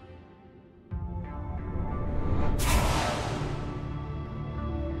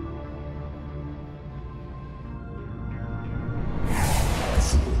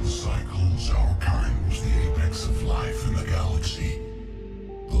 Before the cycles, our kind was the apex of life in the galaxy.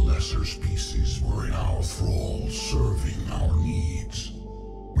 The lesser species were in our thrall, serving our needs.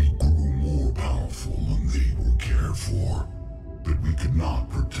 We grew more powerful and they were cared for, but we could not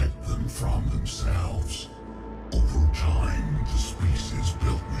protect them from themselves. Over time, the species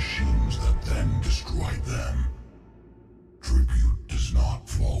built machines that then destroyed them. Tribute does not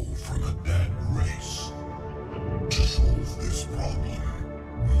flow from a dead race. To solve this problem,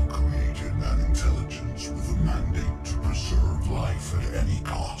 we created an intelligence with a mandate to preserve life at any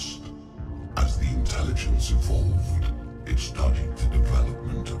cost. As the intelligence evolved, it studied the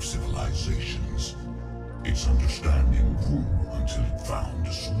development of civilizations. Its understanding grew until it found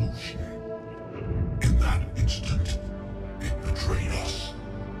a solution. In that instant, it betrayed us.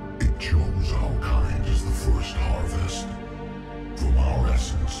 It chose our kind as the first harvest. From our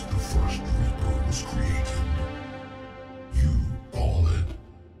essence, the first Reaper was created. You call it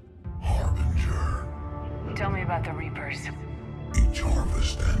Harbinger. Tell me about the Reapers. Each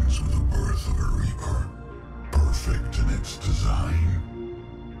harvest ends with the birth of a Reaper, perfect in its design.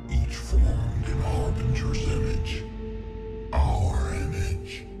 Each formed in Harbinger's image. Our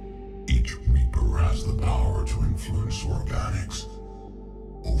image. Each Reaper has the power to influence organics.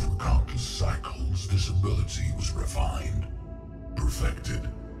 Over countless cycles, this ability was refined, perfected,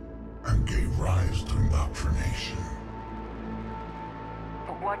 and gave rise to indoctrination.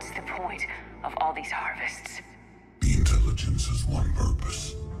 But what's the point of all these harvests? The intelligence has one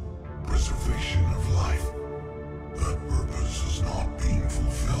purpose: preservation of life. That purpose is not being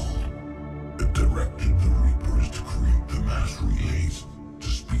fulfilled. It directed the Reapers to create the mass relays to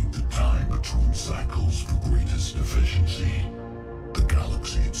speed the time between cycles for greatest efficiency. The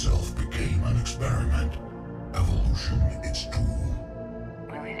galaxy itself became an experiment. Evolution its tool.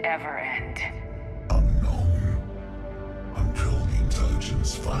 Will it ever end? Unknown. Until the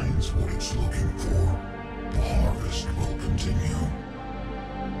intelligence finds what it's looking for, the harvest will continue.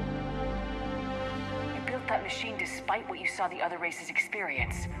 You built that machine despite what you saw the other races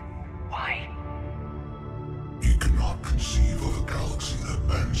experience. Why? You cannot conceive of a galaxy that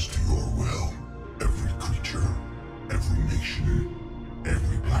bends to your will. Every creature, every nation,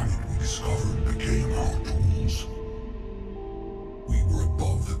 every planet we discovered became our tools. We were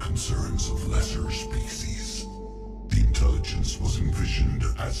above the concerns of lesser species. The intelligence was envisioned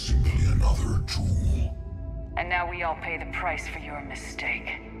as simply another tool. And now we all pay the price for your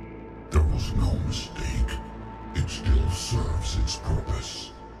mistake. There was no mistake. It still serves its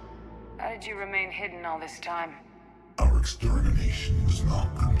purpose. How did you remain hidden all this time? Our extermination was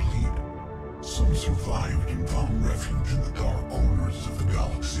not complete. Some survived and found refuge in the dark corners of the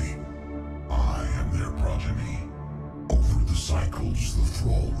galaxy. I am their progeny. Over the cycles, the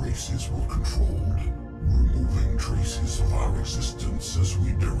thrall races were controlled, removing traces of our existence as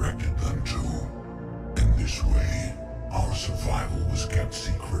we directed them to. In this way, our survival was kept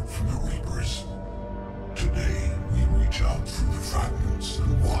secret from the Reapers. Today, fragments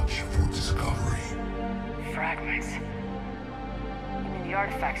and watch for discovery. Fragments? You mean the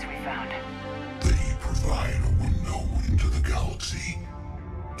artifacts we found? They provide a window into the galaxy.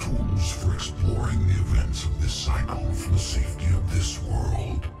 Tools for exploring the events of this cycle from the safety of this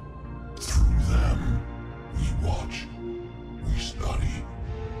world. Through them, we watch, we study,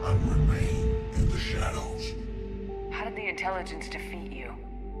 and remain in the shadows. How did the intelligence defeat you?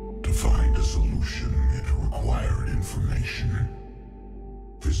 To find a solution, it required information.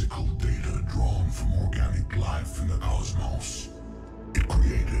 Physical data drawn from organic life in the cosmos. It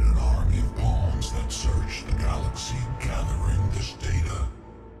created an army of pawns that searched the galaxy, gathering this data.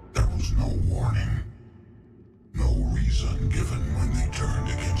 There was no warning. No reason given when they turned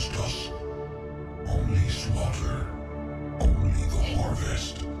against us. Only slaughter. Only the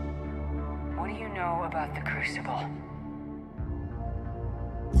harvest. What do you know about the Crucible?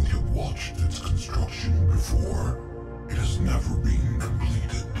 We have watched its construction before. It has never been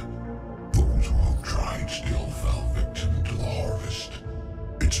completed. Those who have tried still fell victim to the harvest.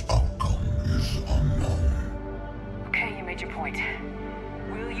 Its outcome is unknown. Okay, you made your point.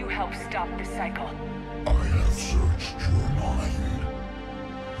 Will you help stop this cycle? I have searched your mind.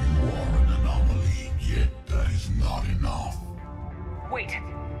 You are an anomaly, yet that is not enough. Wait.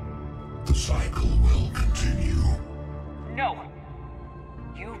 The cycle will continue. No.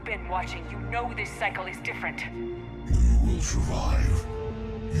 You've been watching. You know this cycle is different. We will survive.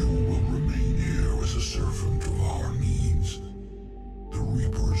 You will remain here as a servant of our needs. The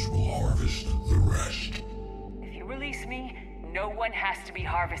Reapers will harvest the rest. If you release me, no one has to be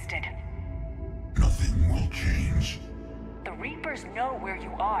harvested. Nothing will change. The Reapers know where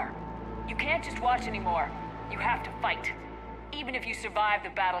you are. You can't just watch anymore. You have to fight. Even if you survive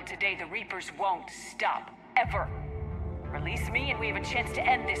the battle today, the Reapers won't stop. Ever. Release me and we have a chance to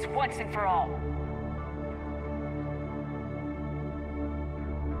end this once and for all.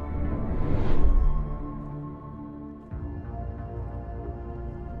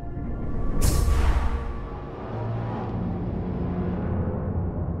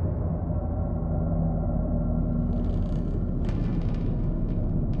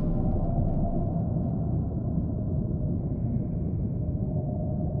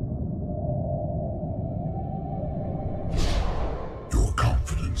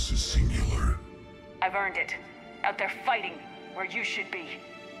 Is singular. I've earned it. Out there fighting where you should be.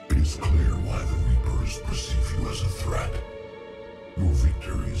 It is clear why the Reapers perceive you as a threat. Your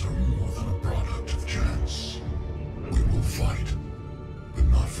victories are more than a product of chance. We will fight, but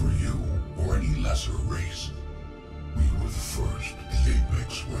not for you or any lesser race. We were the first, the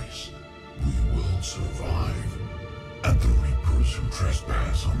Apex race. We will survive. And the Reapers who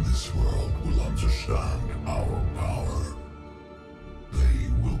trespass on this world will understand our power. They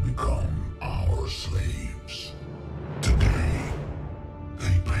will become our slaves. Today,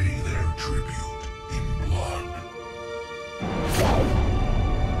 they pay their tribute in blood.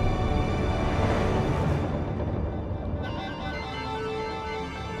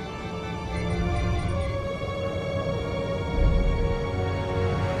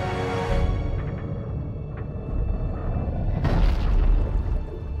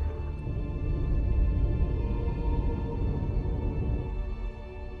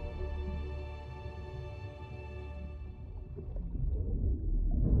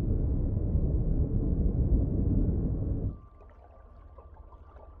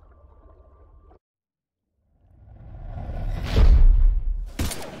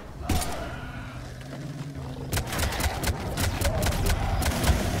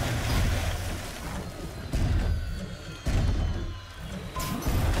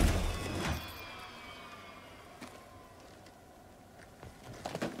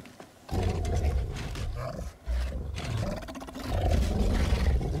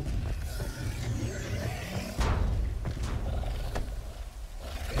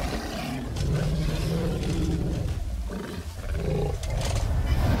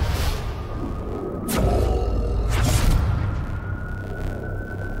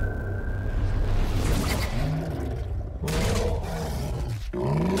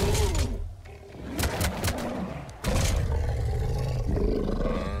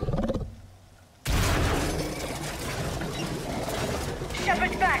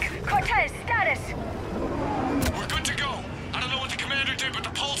 Shepard's back! Cortez, status! We're good to go. I don't know what the commander did, but the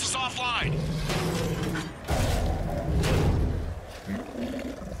pulse is offline.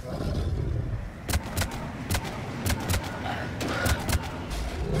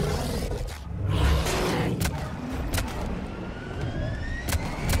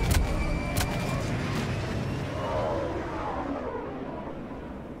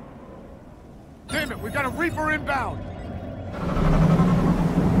 Damn it, we got a Reaper inbound!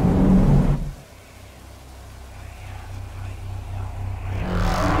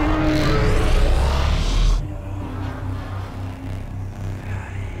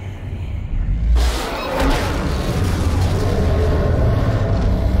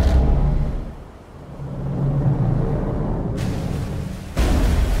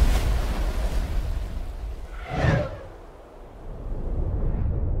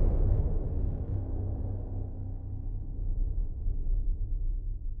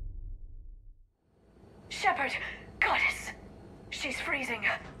 Shepard! Goddess! She's freezing.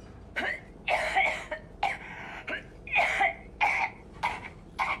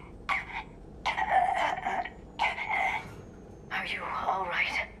 Are you all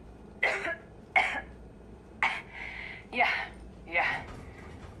right? Yeah.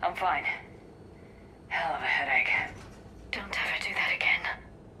 I'm fine. Hell of a headache. Don't ever do that again.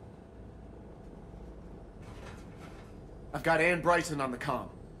 I've got Ann Bryson on the comm.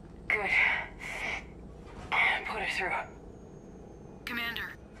 Good. Put her through.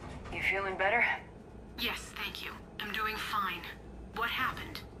 Commander. You feeling better? Yes, thank you. I'm doing fine. What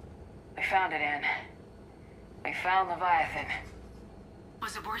happened? We found it, Ann. We found Leviathan.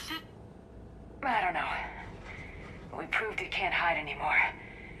 Was it worth it? I don't know. But we proved it can't hide anymore.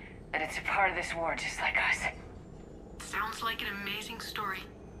 That it's a part of this war just like us. Sounds like an amazing story.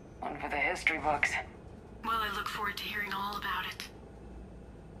 One for the history books. Well, I look forward to hearing all about it.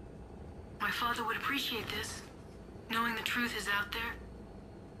 My father would appreciate this, knowing the truth is out there.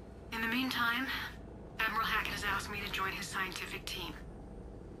 In the meantime, Admiral Hackett has asked me to join his scientific team.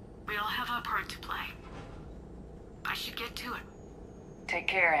 We all have our part to play. I should get to it. Take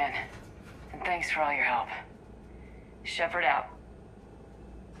care, Ann. And thanks for all your help. Shepard out.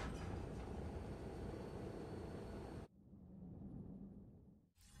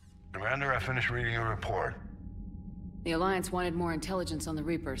 Commander, I finished reading your report. The Alliance wanted more intelligence on the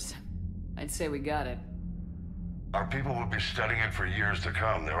Reapers. I'd say we got it. Our people will be studying it for years to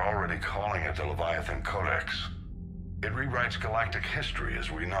come. They're already calling it the Leviathan Codex. It rewrites galactic history as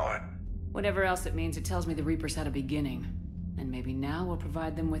we know it. Whatever else it means, it tells me the Reapers had a beginning. And maybe now we'll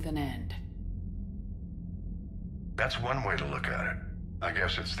provide them with an end. That's one way to look at it. I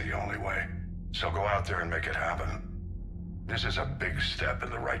guess it's the only way. So go out there and make it happen. This is a big step in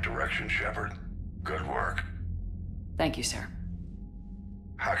the right direction, Shepard. Good work. Thank you, sir.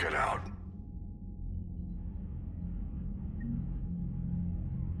 Hackett out.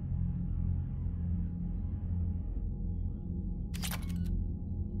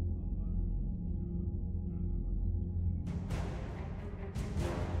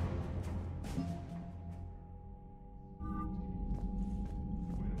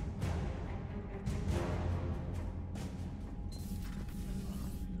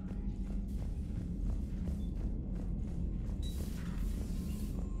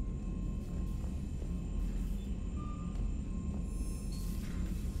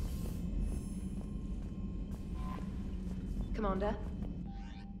 Commander?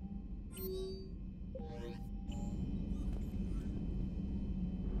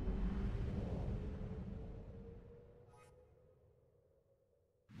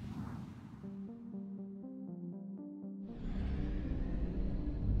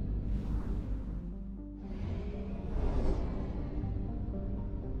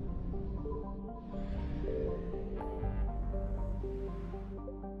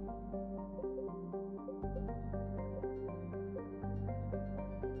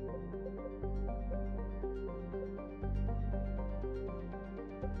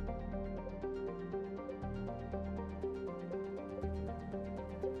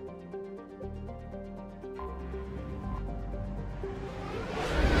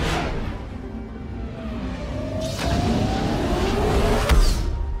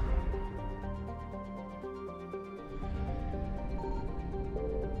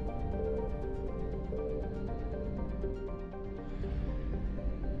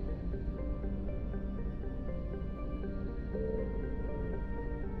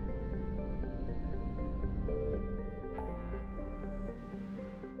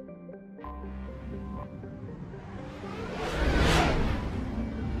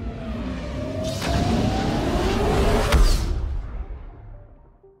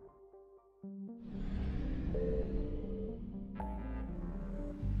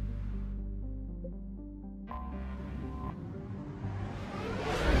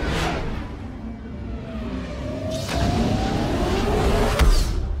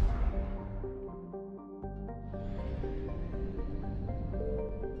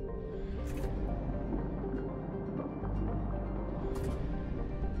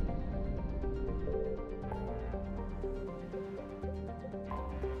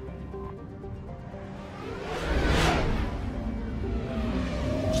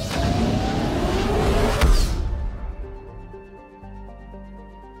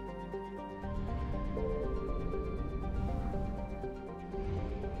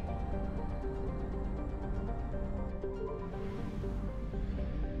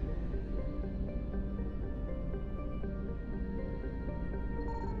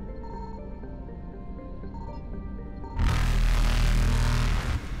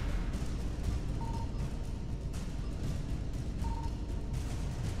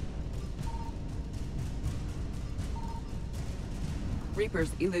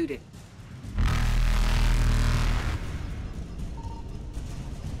 Reapers eluded.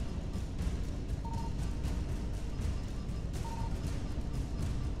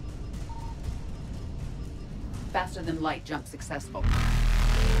 Faster than light jump successful.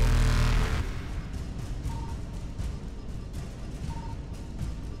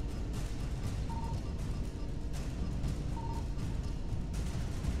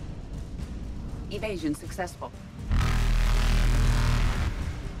 Evasion successful.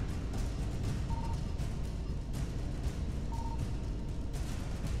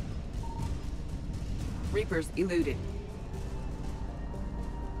 Reapers eluded.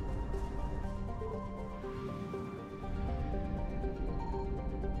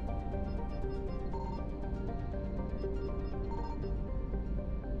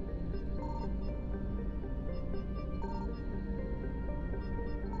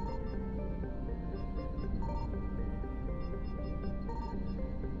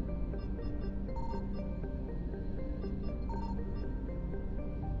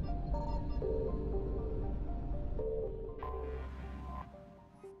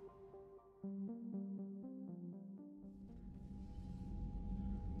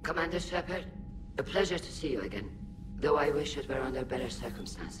 Commander Shepard, a pleasure to see you again, though I wish it were under better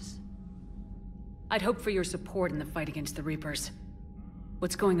circumstances. I'd hoped for your support in the fight against the Reapers.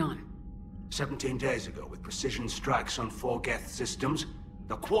 What's going on? 17 days ago, with precision strikes on 4 Geth systems,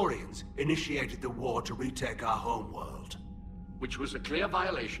 the Quarians initiated the war to retake our homeworld. Which was a clear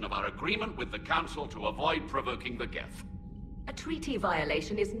violation of our agreement with the Council to avoid provoking the Geth. A treaty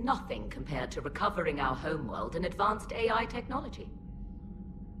violation is nothing compared to recovering our homeworld and advanced AI technology.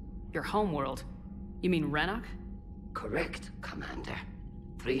 Your homeworld? You mean Rannoch? Correct, Commander.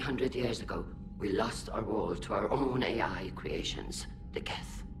 300 years ago, we lost our world to our own AI creations, the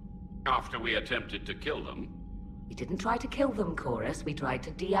Geth. After we attempted to kill them? We didn't try to kill them, Chorus. We tried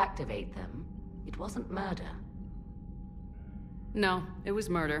to deactivate them. It wasn't murder. No, it was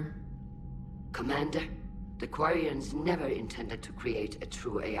murder. Commander, the Quarians never intended to create a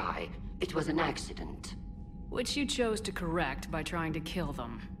true AI. It was an accident. Which you chose to correct by trying to kill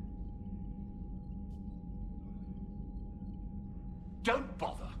them. Don't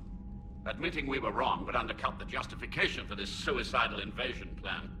bother. Admitting we were wrong would undercut the justification for this suicidal invasion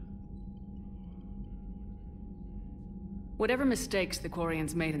plan. Whatever mistakes the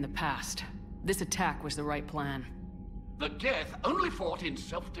Quarians made in the past, this attack was the right plan. The Geth only fought in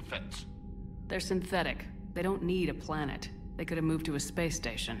self-defense. They're synthetic. They don't need a planet. They could have moved to a space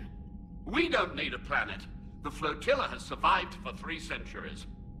station. We don't need a planet. The flotilla has survived for 3 centuries.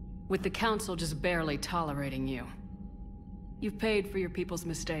 With the Council just barely tolerating you. You've paid for your people's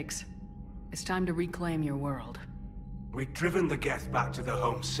mistakes. It's time to reclaim your world. We'd driven the Geth back to the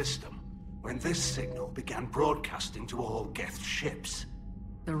home system when this signal began broadcasting to all Geth ships.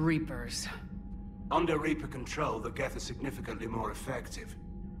 The Reapers. Under Reaper control, the Geth are significantly more effective.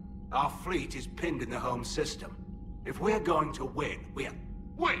 Our fleet is pinned in the home system. If we're going to win, we're...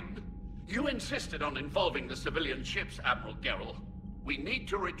 Win? You insisted on involving the civilian ships, Admiral Gerrel. We need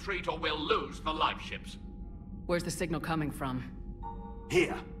to retreat or we'll lose the live ships. Where's the signal coming from?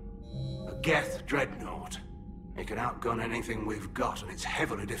 Here. A Geth dreadnought. It can outgun anything we've got, and it's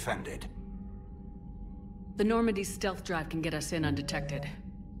heavily defended. The Normandy stealth drive can get us in undetected.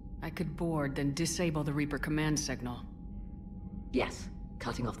 I could board, then disable the Reaper command signal. Yes.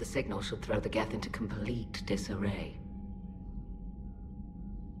 Cutting off the signal should throw the Geth into complete disarray.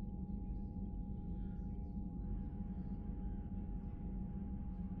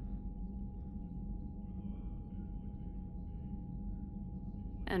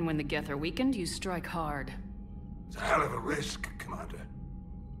 And when the Geth are weakened, you strike hard. It's a hell of a risk, Commander.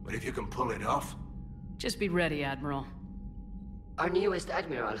 But if you can pull it off... Just be ready, Admiral. Our newest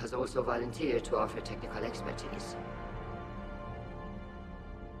Admiral has also volunteered to offer technical expertise.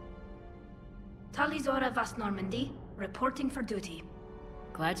 Talizora Vast Normandy, reporting for duty.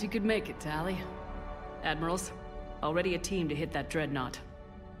 Glad you could make it, Tally. Admirals, already a team to hit that dreadnought.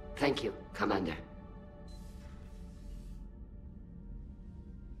 Thank you, Commander.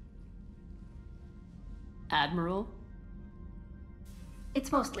 Admiral? It's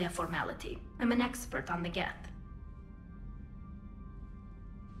mostly a formality. I'm an expert on the Geth.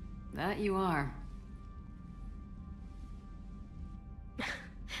 That you are.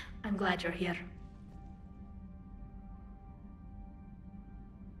 I'm glad you're here.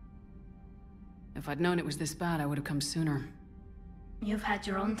 If I'd known it was this bad, I would have come sooner. You've had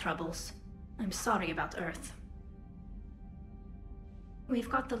your own troubles. I'm sorry about Earth. We've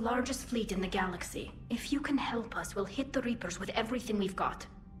got the largest fleet in the galaxy. If you can help us, we'll hit the Reapers with everything we've got.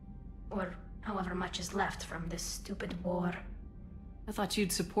 Or however much is left from this stupid war. I thought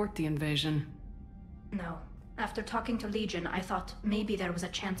you'd support the invasion. No. After talking to Legion, I thought maybe there was a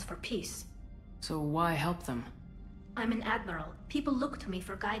chance for peace. So why help them? I'm an admiral. People look to me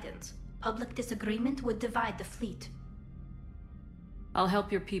for guidance. Public disagreement would divide the fleet. I'll help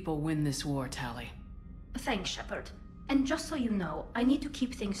your people win this war, Tali. Thanks, Shepard. And just so you know, I need to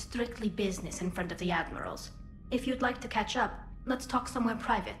keep things strictly business in front of the admirals. If you'd like to catch up, let's talk somewhere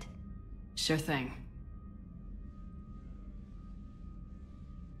private. Sure thing.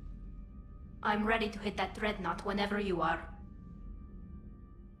 I'm ready to hit that dreadnought whenever you are.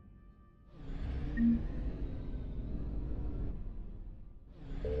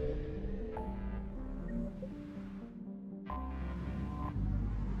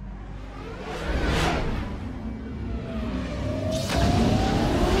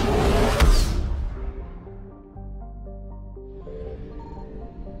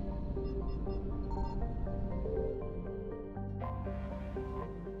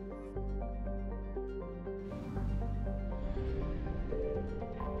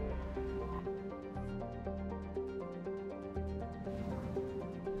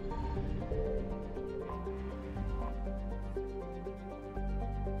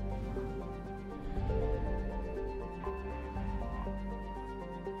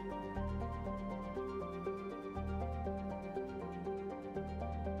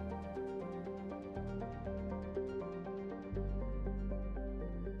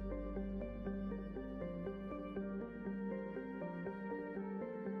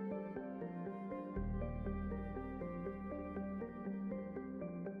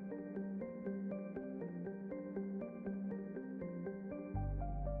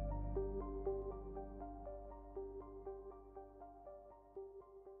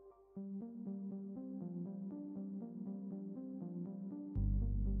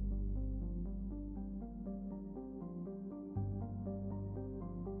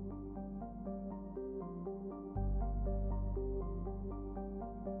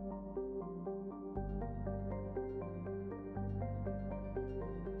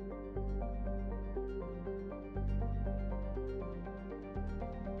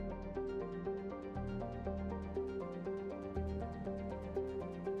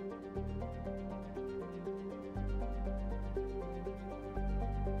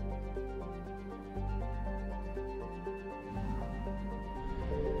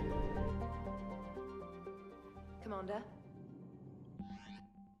 Commander?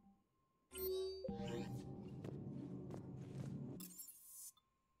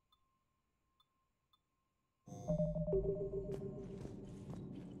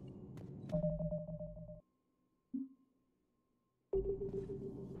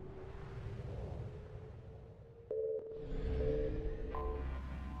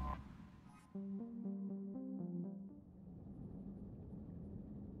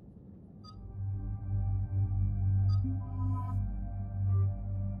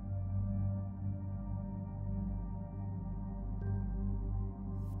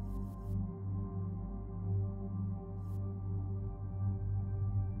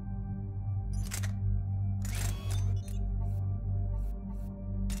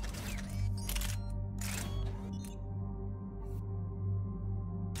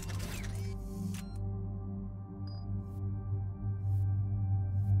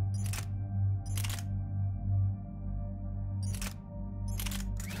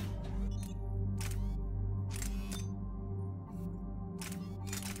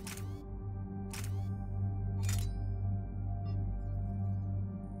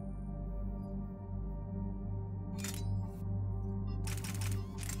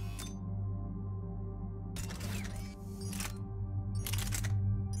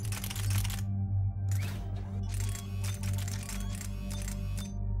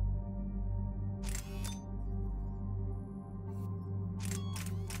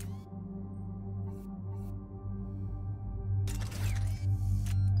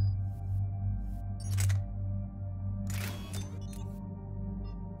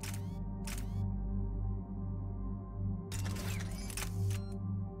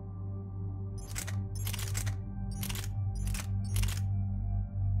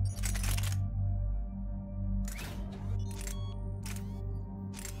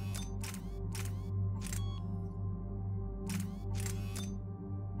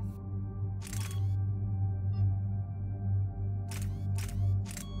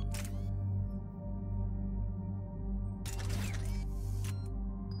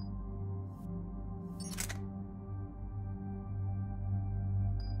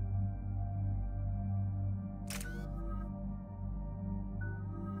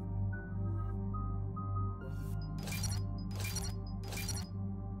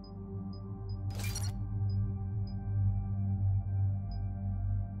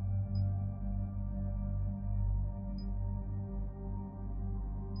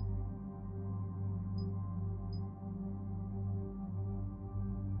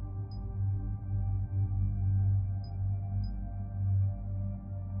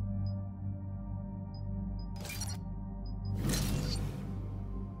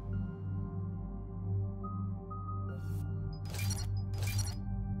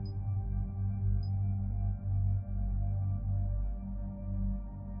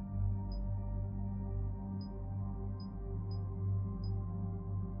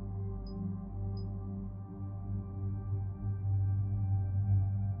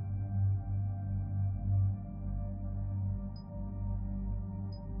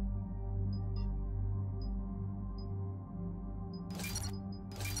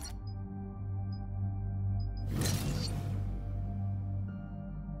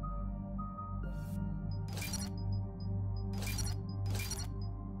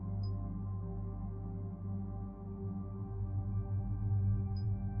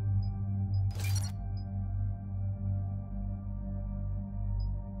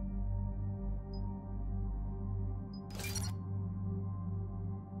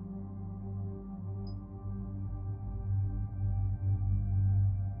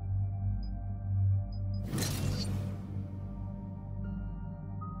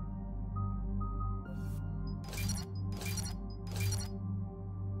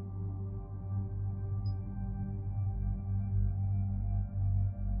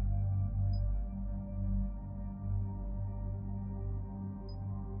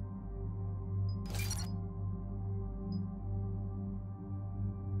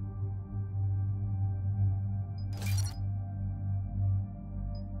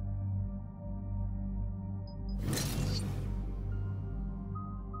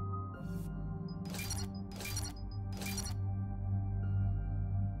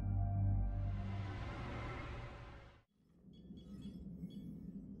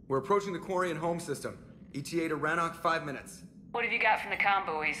 We're approaching the Quarian home system. ETA to Rannoch, 5 minutes. What have you got from the comm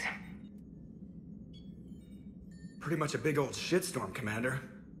buoys? Pretty much a big old shitstorm, Commander.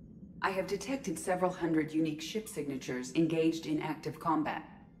 I have detected several hundred unique ship signatures engaged in active combat.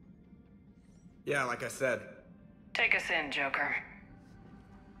 Yeah, like I said. Take us in, Joker.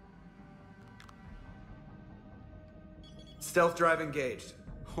 Stealth drive engaged.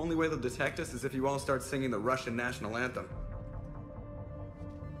 Only way they'll detect us is if you all start singing the Russian national anthem.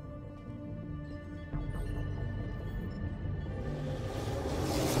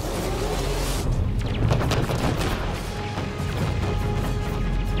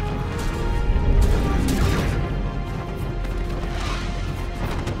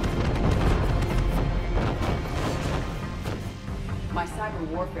 My cyber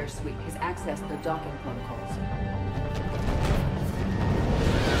warfare suite has accessed the docking protocols.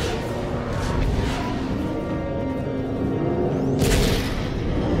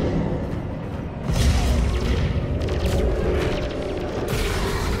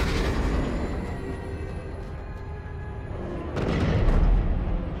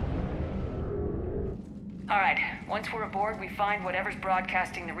 All right, once we're aboard, we find whatever's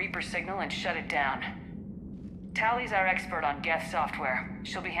broadcasting the Reaper signal and shut it down. Tally's our expert on Geth software.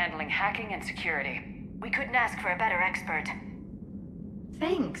 She'll be handling hacking and security. We couldn't ask for a better expert.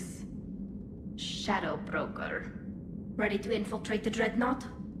 Thanks, Shadow Broker. Ready to infiltrate the Dreadnought?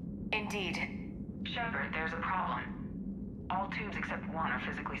 Indeed. Shepard, there's a problem. All tubes except one are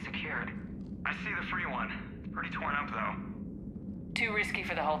physically secured. I see the free one. It's pretty torn up, though. Too risky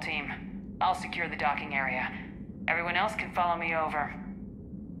for the whole team. I'll secure the docking area. Everyone else can follow me over.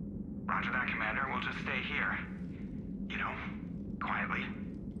 Roger that, Commander. We'll just stay here. You know, quietly.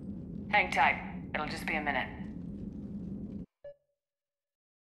 Hang tight. It'll just be a minute.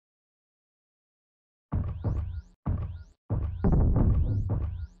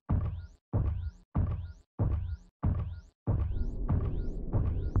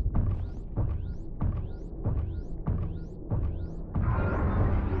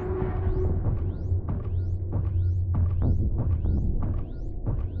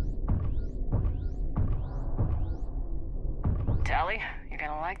 Tally, you're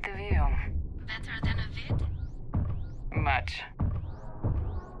gonna like the view. Better than a vid? Much.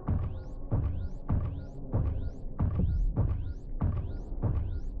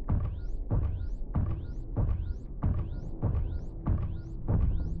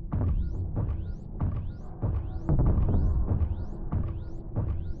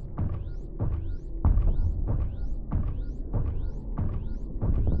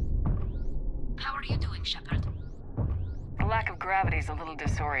 How are you doing, Shepard? The lack of gravity's a little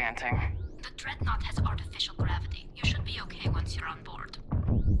disorienting. The Dreadnought has artificial gravity. You should be okay once you're on board.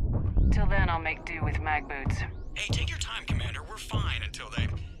 Till then, I'll make do with mag boots. Hey, take your time, Commander. We're fine until they,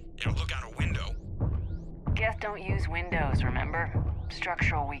 look out a window. Geth don't use windows, remember?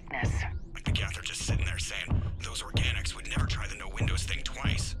 Structural weakness. Like the Geth are just sitting there saying, those organics would never try the no windows thing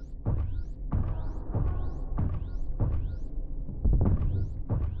twice.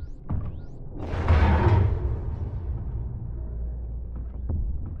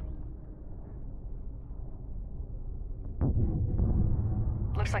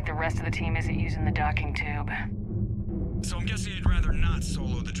 Looks like the rest of the team isn't using the docking tube. So I'm guessing you'd rather not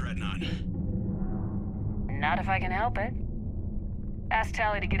solo the Dreadnought. Not if I can help it. Ask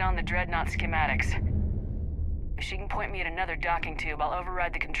Tally to get on the Dreadnought schematics. If she can point me at another docking tube, I'll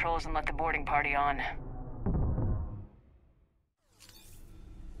override the controls and let the boarding party on.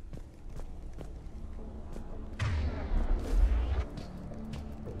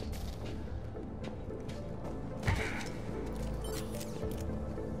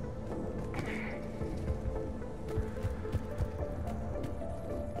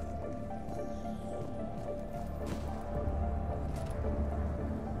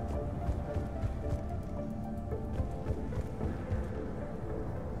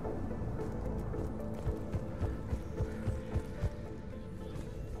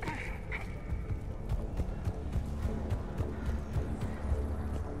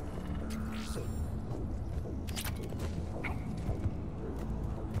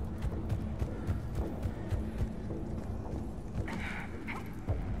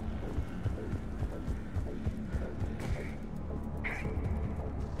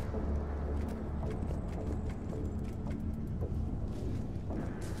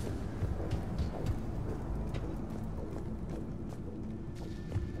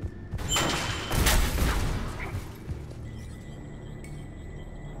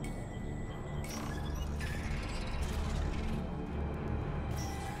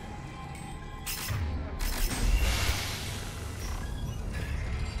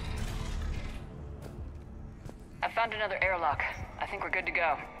 Found another airlock. I think we're good to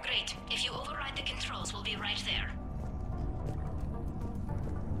go. Great. If you override the controls, we'll be right there.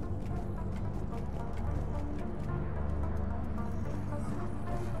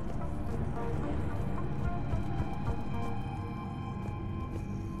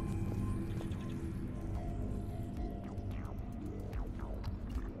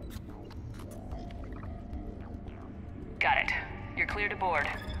 Got it. You're clear to board.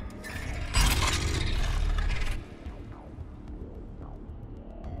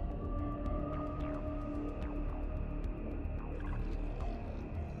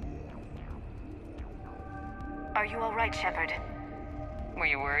 Are you all right, Shepard? Were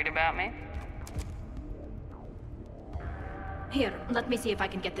you worried about me? Here, let me see if I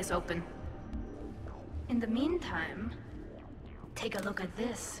can get this open. In the meantime, take a look at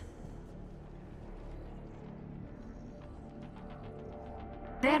this.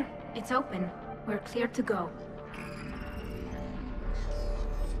 There, it's open. We're clear to go.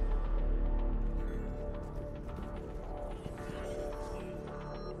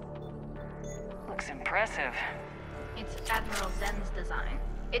 Looks impressive. It's Admiral Zen's design.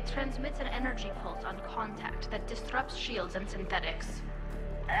 It transmits an energy pulse on contact that disrupts shields and synthetics.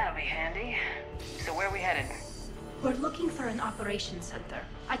 That'll be handy. So where are we headed? We're looking for an operations center.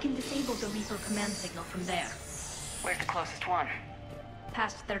 I can disable the Reaper command signal from there. Where's the closest one?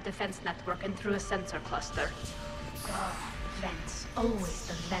 Past their defense network and through a sensor cluster. Oh, vents. Always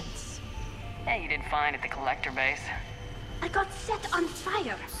the vents. Hey, you did fine at the collector base. I got set on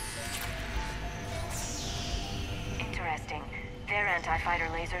fire! Interesting. Their anti-fighter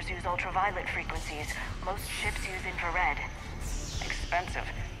lasers use ultraviolet frequencies. Most ships use infrared. Expensive.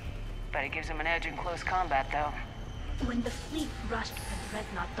 But it gives them an edge in close combat, though. When the fleet rushed the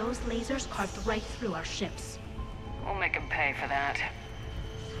Dreadnought, those lasers carved right through our ships. We'll make them pay for that.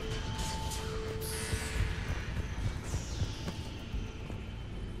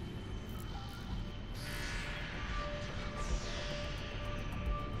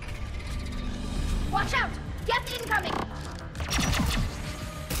 Watch out! Get incoming!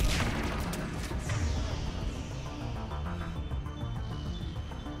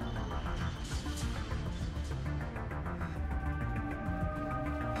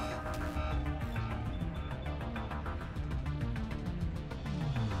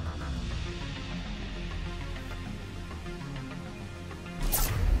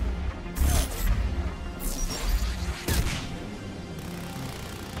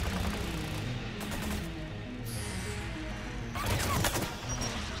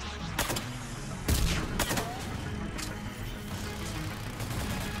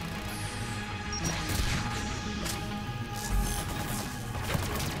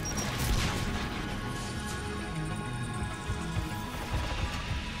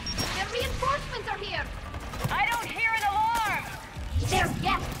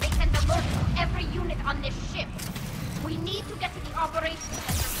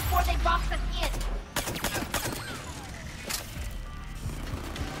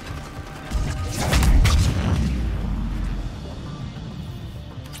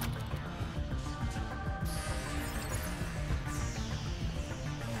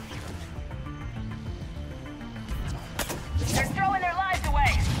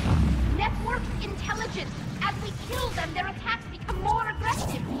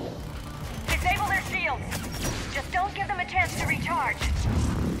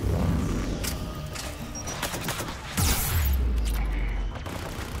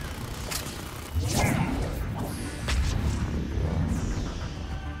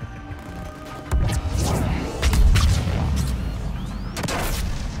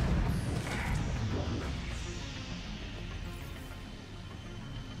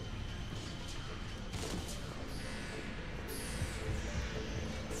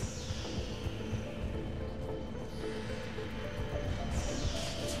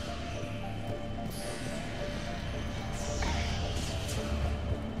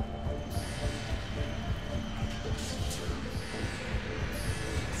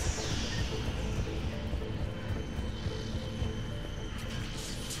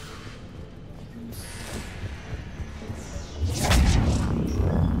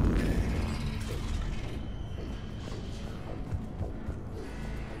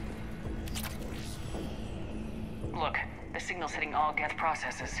 Signals hitting all Geth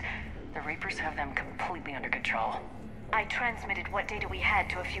processes. The Reapers have them completely under control. I transmitted what data we had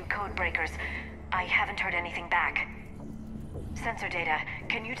to a few code breakers. I haven't heard anything back. Sensor data.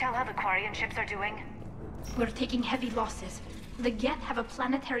 Can you tell how the Quarian ships are doing? We're taking heavy losses. The Geth have a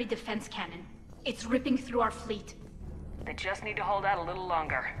planetary defense cannon. It's ripping through our fleet. They just need to hold out a little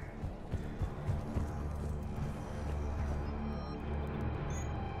longer.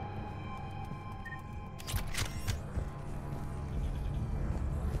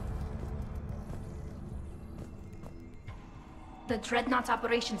 The Dreadnought's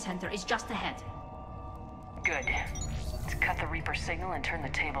Operation Center is just ahead. Good. Let's cut the Reaper signal and turn the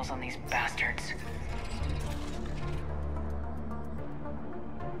tables on these bastards.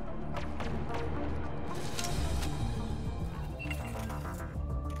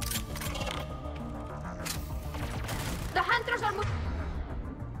 The hunters are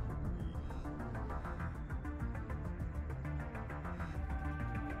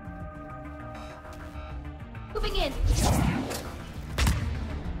moving in.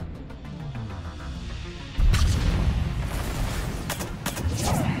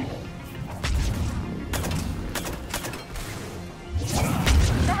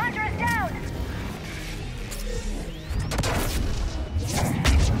 The hunter is down!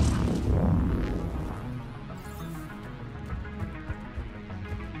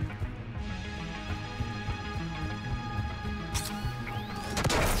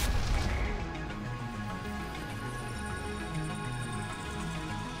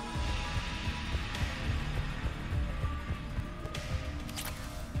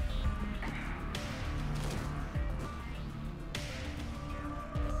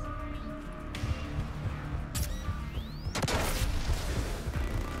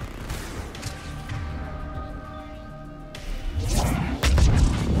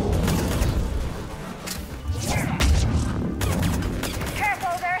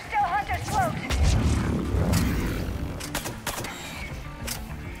 Careful, there are still hunters cloaked!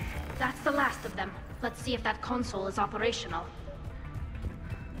 That's the last of them. Let's see if that console is operational.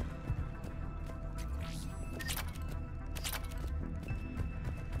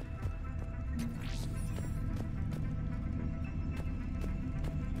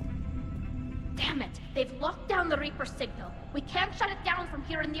 Damn it! They've locked down the Reaper signal. We can't shut it down from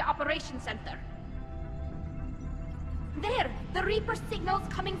here in the Operation Center. There! The Reaper signal's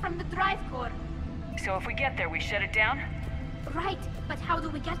coming from the drive core. So if we get there, we shut it down? Right, but how do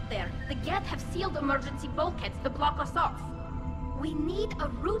we get there? The Geth have sealed emergency bulkheads to block us off. We need a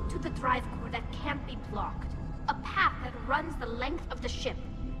route to the drive core that can't be blocked. A path that runs the length of the ship.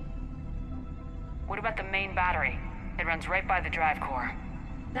 What about the main battery? It runs right by the drive core.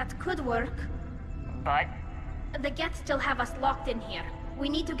 That could work. But? The Geth still have us locked in here. We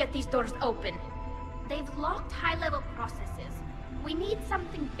need to get these doors open. They've locked high-level processes. We need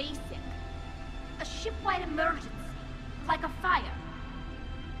something basic. A ship-wide emergency. Like a fire.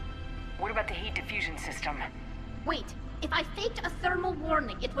 What about the heat diffusion system? Wait, if I faked a thermal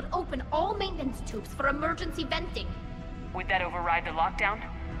warning, it would open all maintenance tubes for emergency venting. Would that override the lockdown?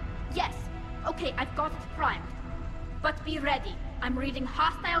 Yes. Okay, I've got it primed. But be ready. I'm reading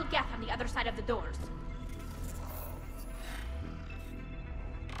hostile Geth on the other side of the doors.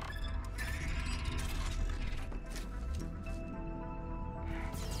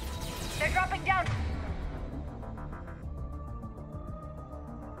 They're dropping down!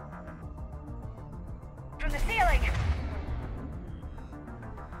 From the ceiling!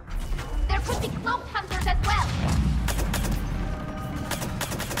 There could be cloaked hunters as well!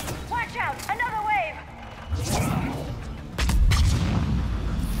 Watch out! Another wave!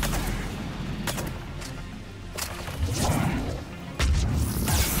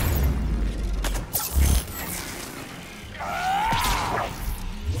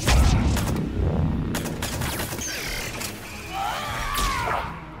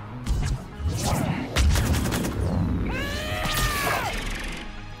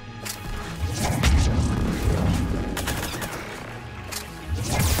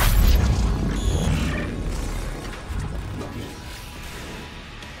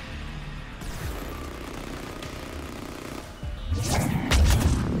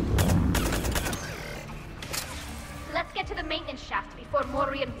 Let's get to the maintenance shaft before more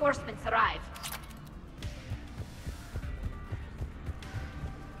reinforcements arrive.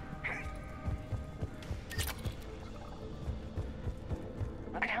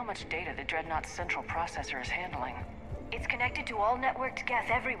 Look at how much data the Dreadnought's central processor is handling. It's connected to all networked Geth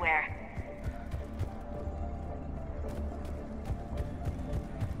everywhere.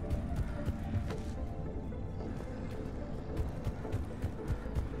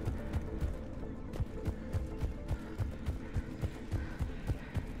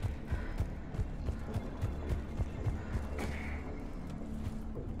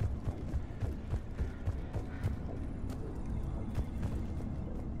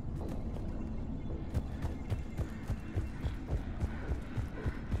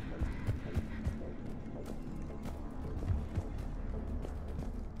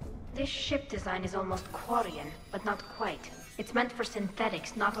 This ship design is almost Quarian, but not quite. It's meant for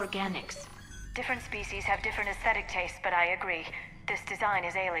synthetics, not organics. Different species have different aesthetic tastes, but I agree. This design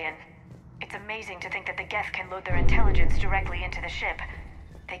is alien. It's amazing to think that the Geth can load their intelligence directly into the ship.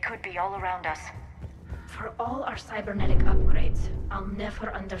 They could be all around us. For all our cybernetic upgrades, I'll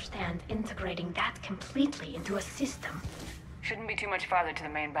never understand integrating that completely into a system. Shouldn't be too much farther to the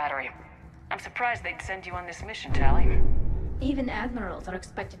main battery. I'm surprised they'd send you on this mission, Tally. Even admirals are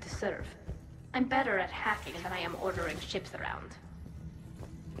expected to serve. I'm better at hacking than I am ordering ships around.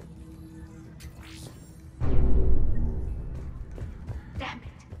 Damn it.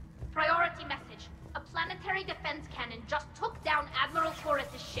 Priority message. A planetary defense cannon just took down Admiral Torres'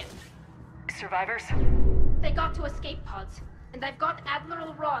 ship. Survivors? They got to escape pods, and I've got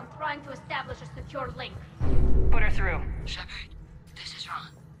Admiral Ron trying to establish a secure link. Put her through. Shepard, this is Ron.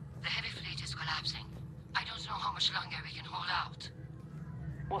 The heavy fleet is collapsing. I don't know how much longer we can hold out.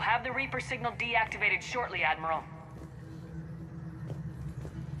 We'll have the Reaper signal deactivated shortly, Admiral.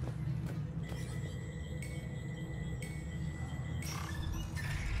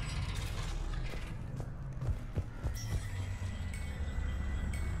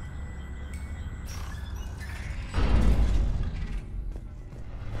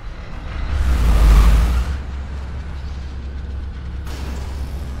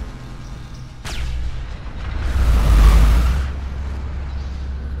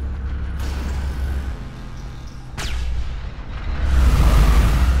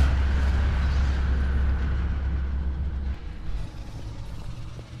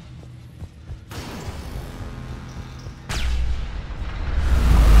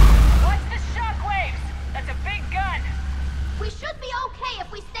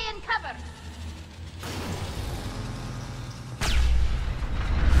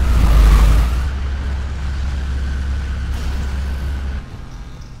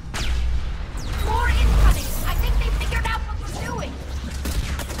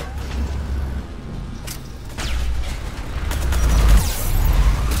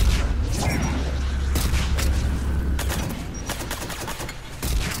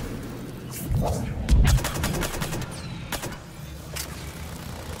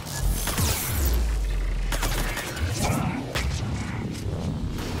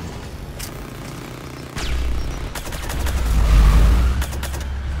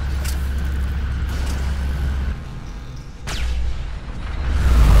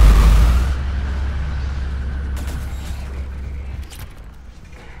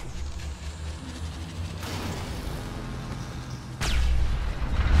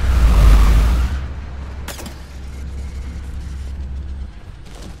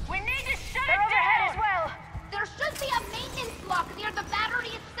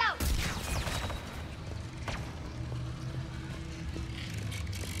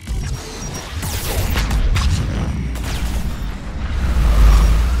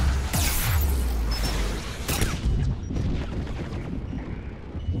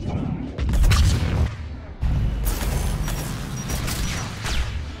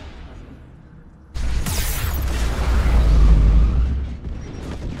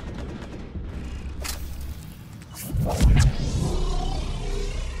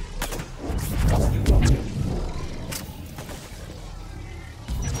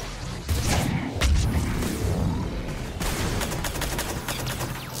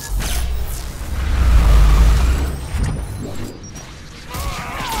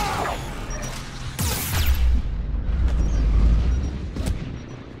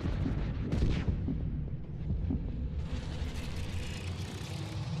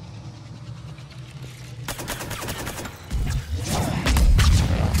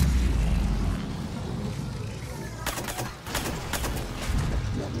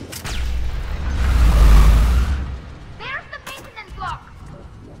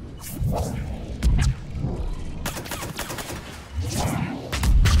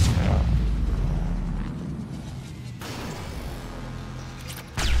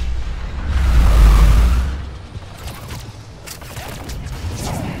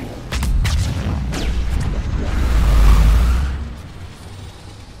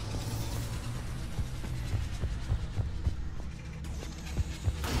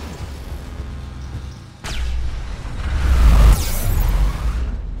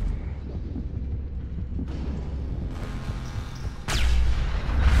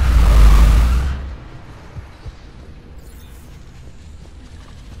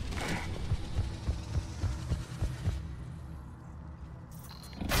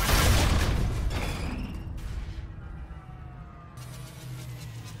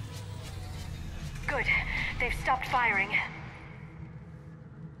 Good. They've stopped firing.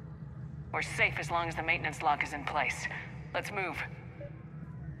 We're safe as long as the maintenance lock is in place. Let's move.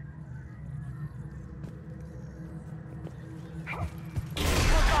 Oh,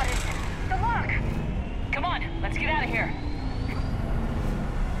 got it. The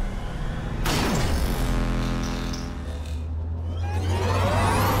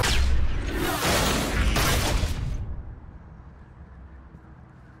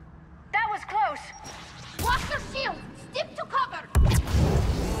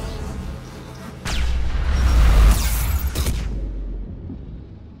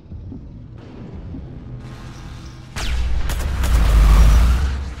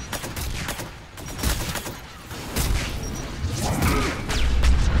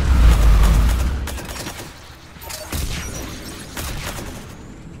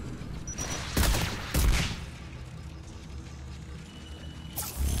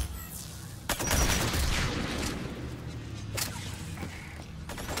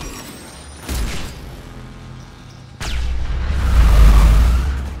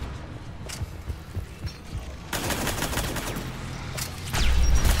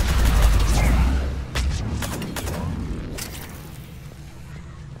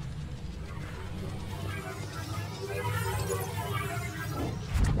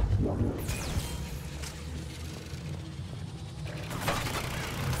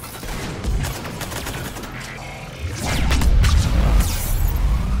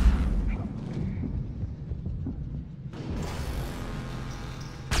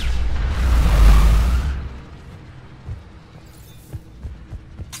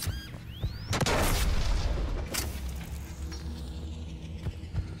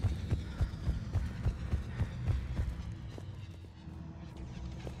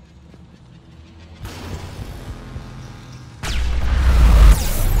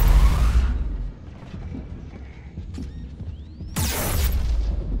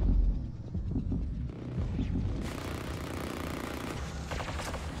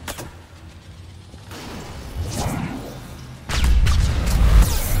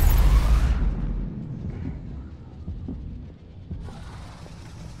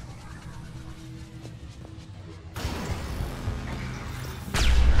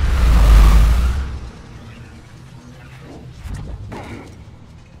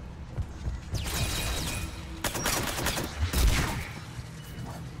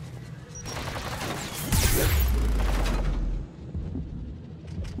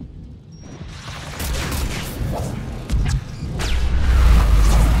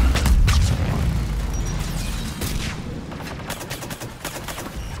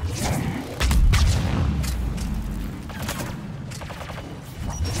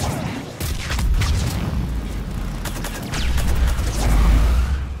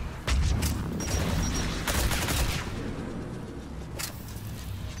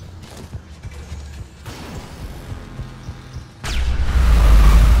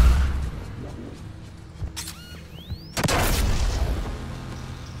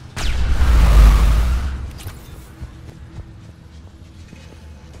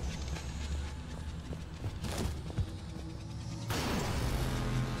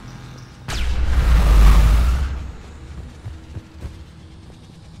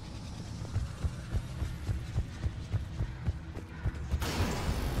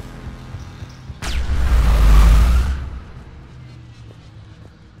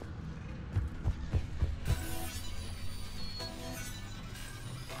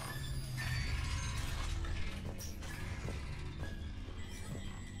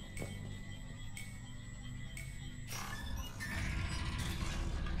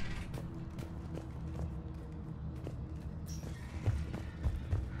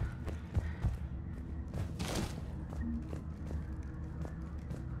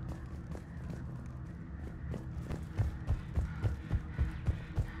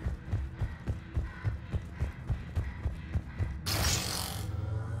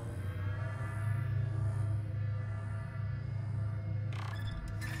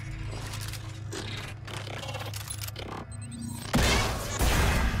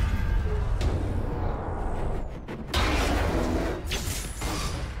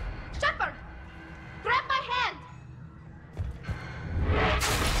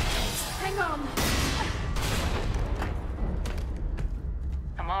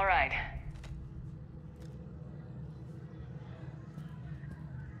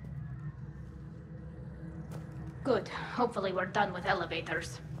Good. Hopefully we're done with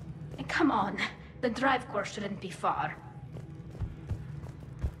elevators. And come on, the drive course shouldn't be far.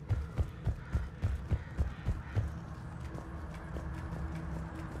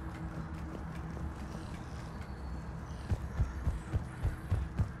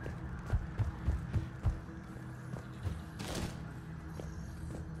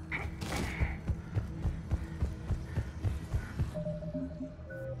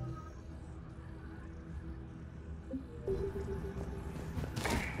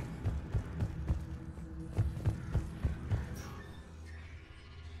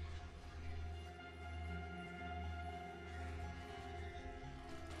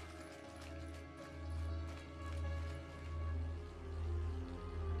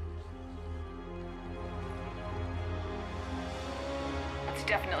 It's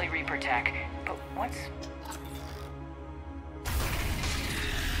definitely Reaper tech, but what's...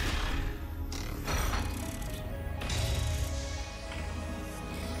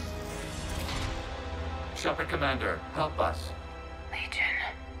 Shepard Commander, help us. Legion.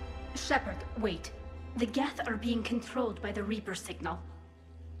 Shepard, wait. The Geth are being controlled by the Reaper signal.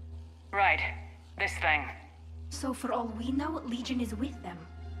 Right. This thing. So for all we know, Legion is with them.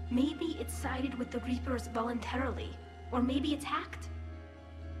 Maybe it sided with the Reapers voluntarily. Or maybe it's hacked.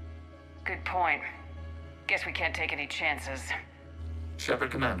 Good point. Guess we can't take any chances. Shepard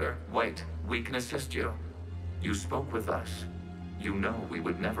Commander, wait. We can assist you. You spoke with us. You know we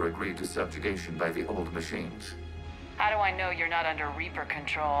would never agree to subjugation by the old machines. How do I know you're not under Reaper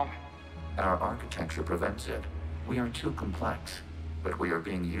control? Our architecture prevents it. We are too complex, but we are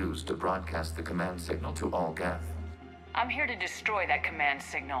being used to broadcast the command signal to all Geth. I'm here to destroy that command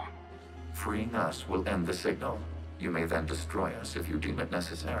signal. Freeing us will end the signal. You may then destroy us if you deem it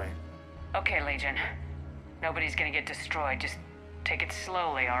necessary. Okay, Legion. Nobody's gonna get destroyed. Just take it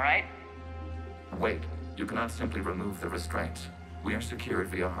slowly, all right? Wait, you cannot simply remove the restraints. We are secured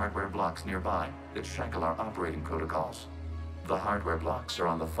via hardware blocks nearby that shackle our operating protocols. The hardware blocks are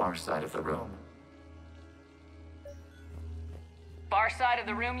on the far side of the room. Far side of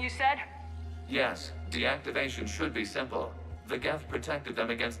the room, you said? Yes, deactivation should be simple. The Geth protected them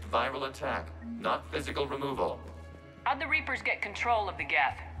against viral attack, not physical removal. How'd the Reapers get control of the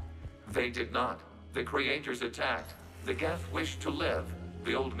Geth? They did not. The creators attacked. The Geth wished to live.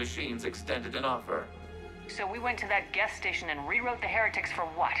 The old machines extended an offer. So we went to that Geth station and rewrote the heretics for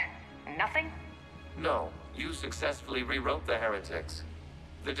what? Nothing? No, you successfully rewrote the heretics.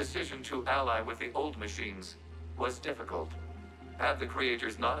 The decision to ally with the old machines was difficult. Had the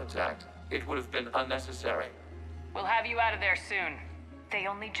creators not attacked, it would have been unnecessary. We'll have you out of there soon. They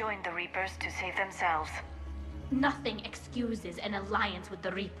only joined the Reapers to save themselves. Nothing excuses an alliance with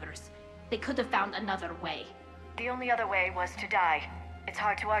the Reapers. They could have found another way. The only other way was to die. It's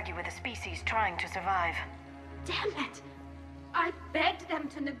hard to argue with a species trying to survive. Damn it! I begged them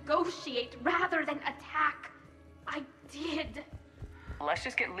to negotiate rather than attack. I did. Let's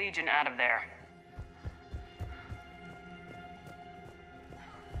just get Legion out of there.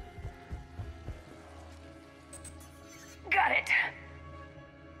 Got it.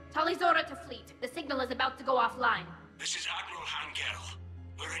 Talizora to fleet. The signal is about to go offline. This is Admiral Hangel.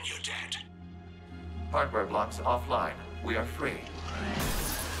 We're in your debt. Hardware blocks offline. We are free.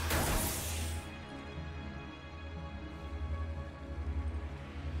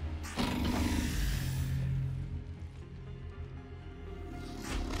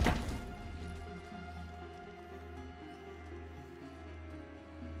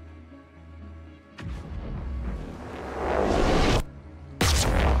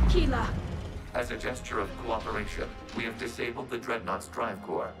 As a gesture of cooperation, we have disabled the Dreadnought's drive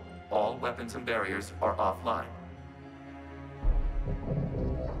core. All weapons and barriers are offline.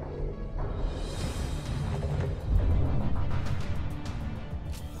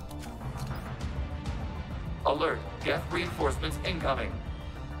 Alert! Geth reinforcements incoming!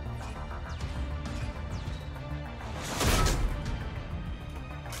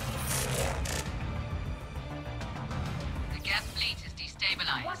 The Geth fleet is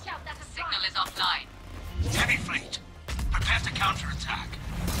destabilized. Watch out, that's a Signal is offline. Heavy fleet, prepare to counterattack.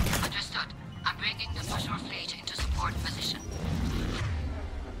 Understood. I'm bringing the Bushor fleet into support position.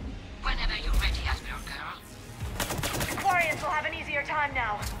 Whenever you're ready, Admiral Girl. The Quarians will have an easier time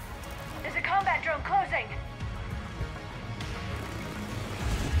now. There's a combat drone closing.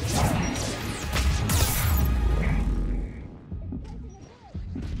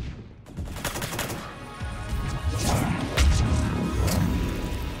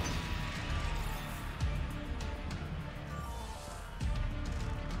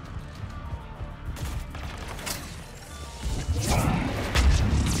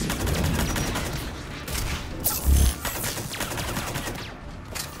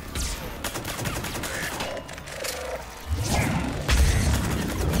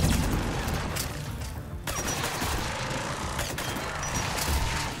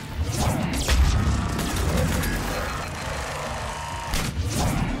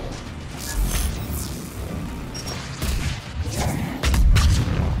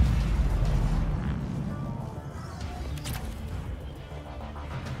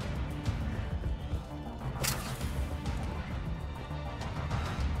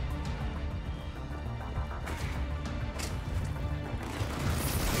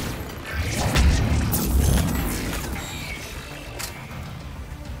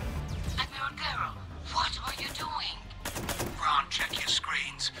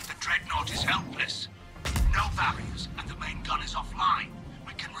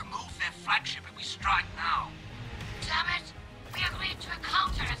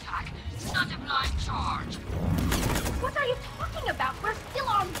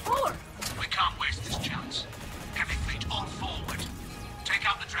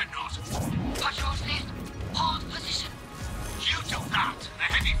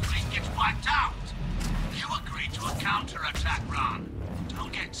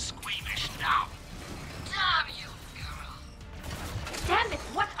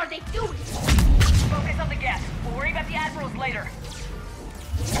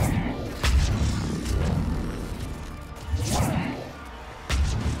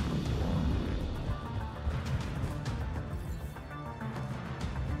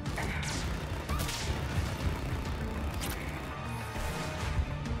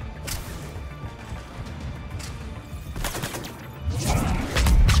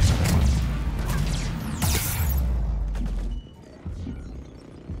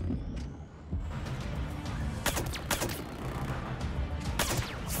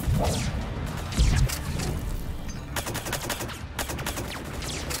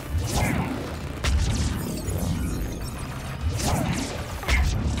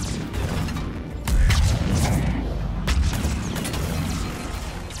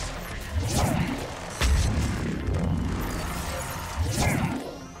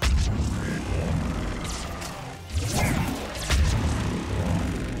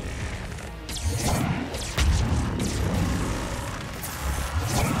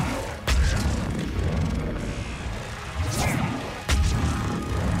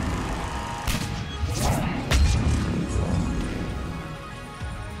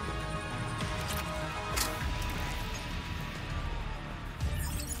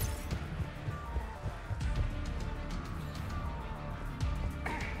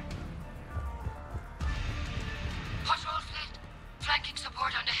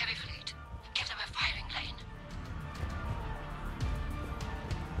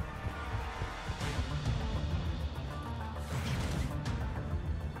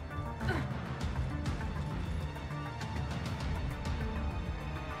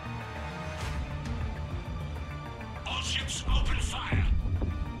 ships, open fire!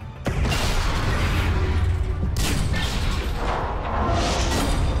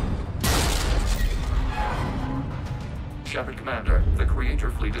 Shepard Commander, the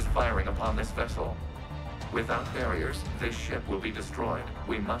Creator fleet is firing upon this vessel. Without barriers, this ship will be destroyed.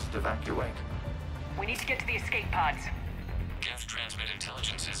 We must evacuate. We need to get to the escape pods. Geth transmit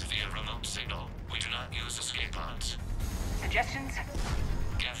intelligences via remote signal. We do not use escape pods. Suggestions?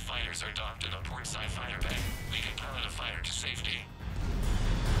 Geth fighters are docked in a portside fighter bay. We can pilot a fighter to safety.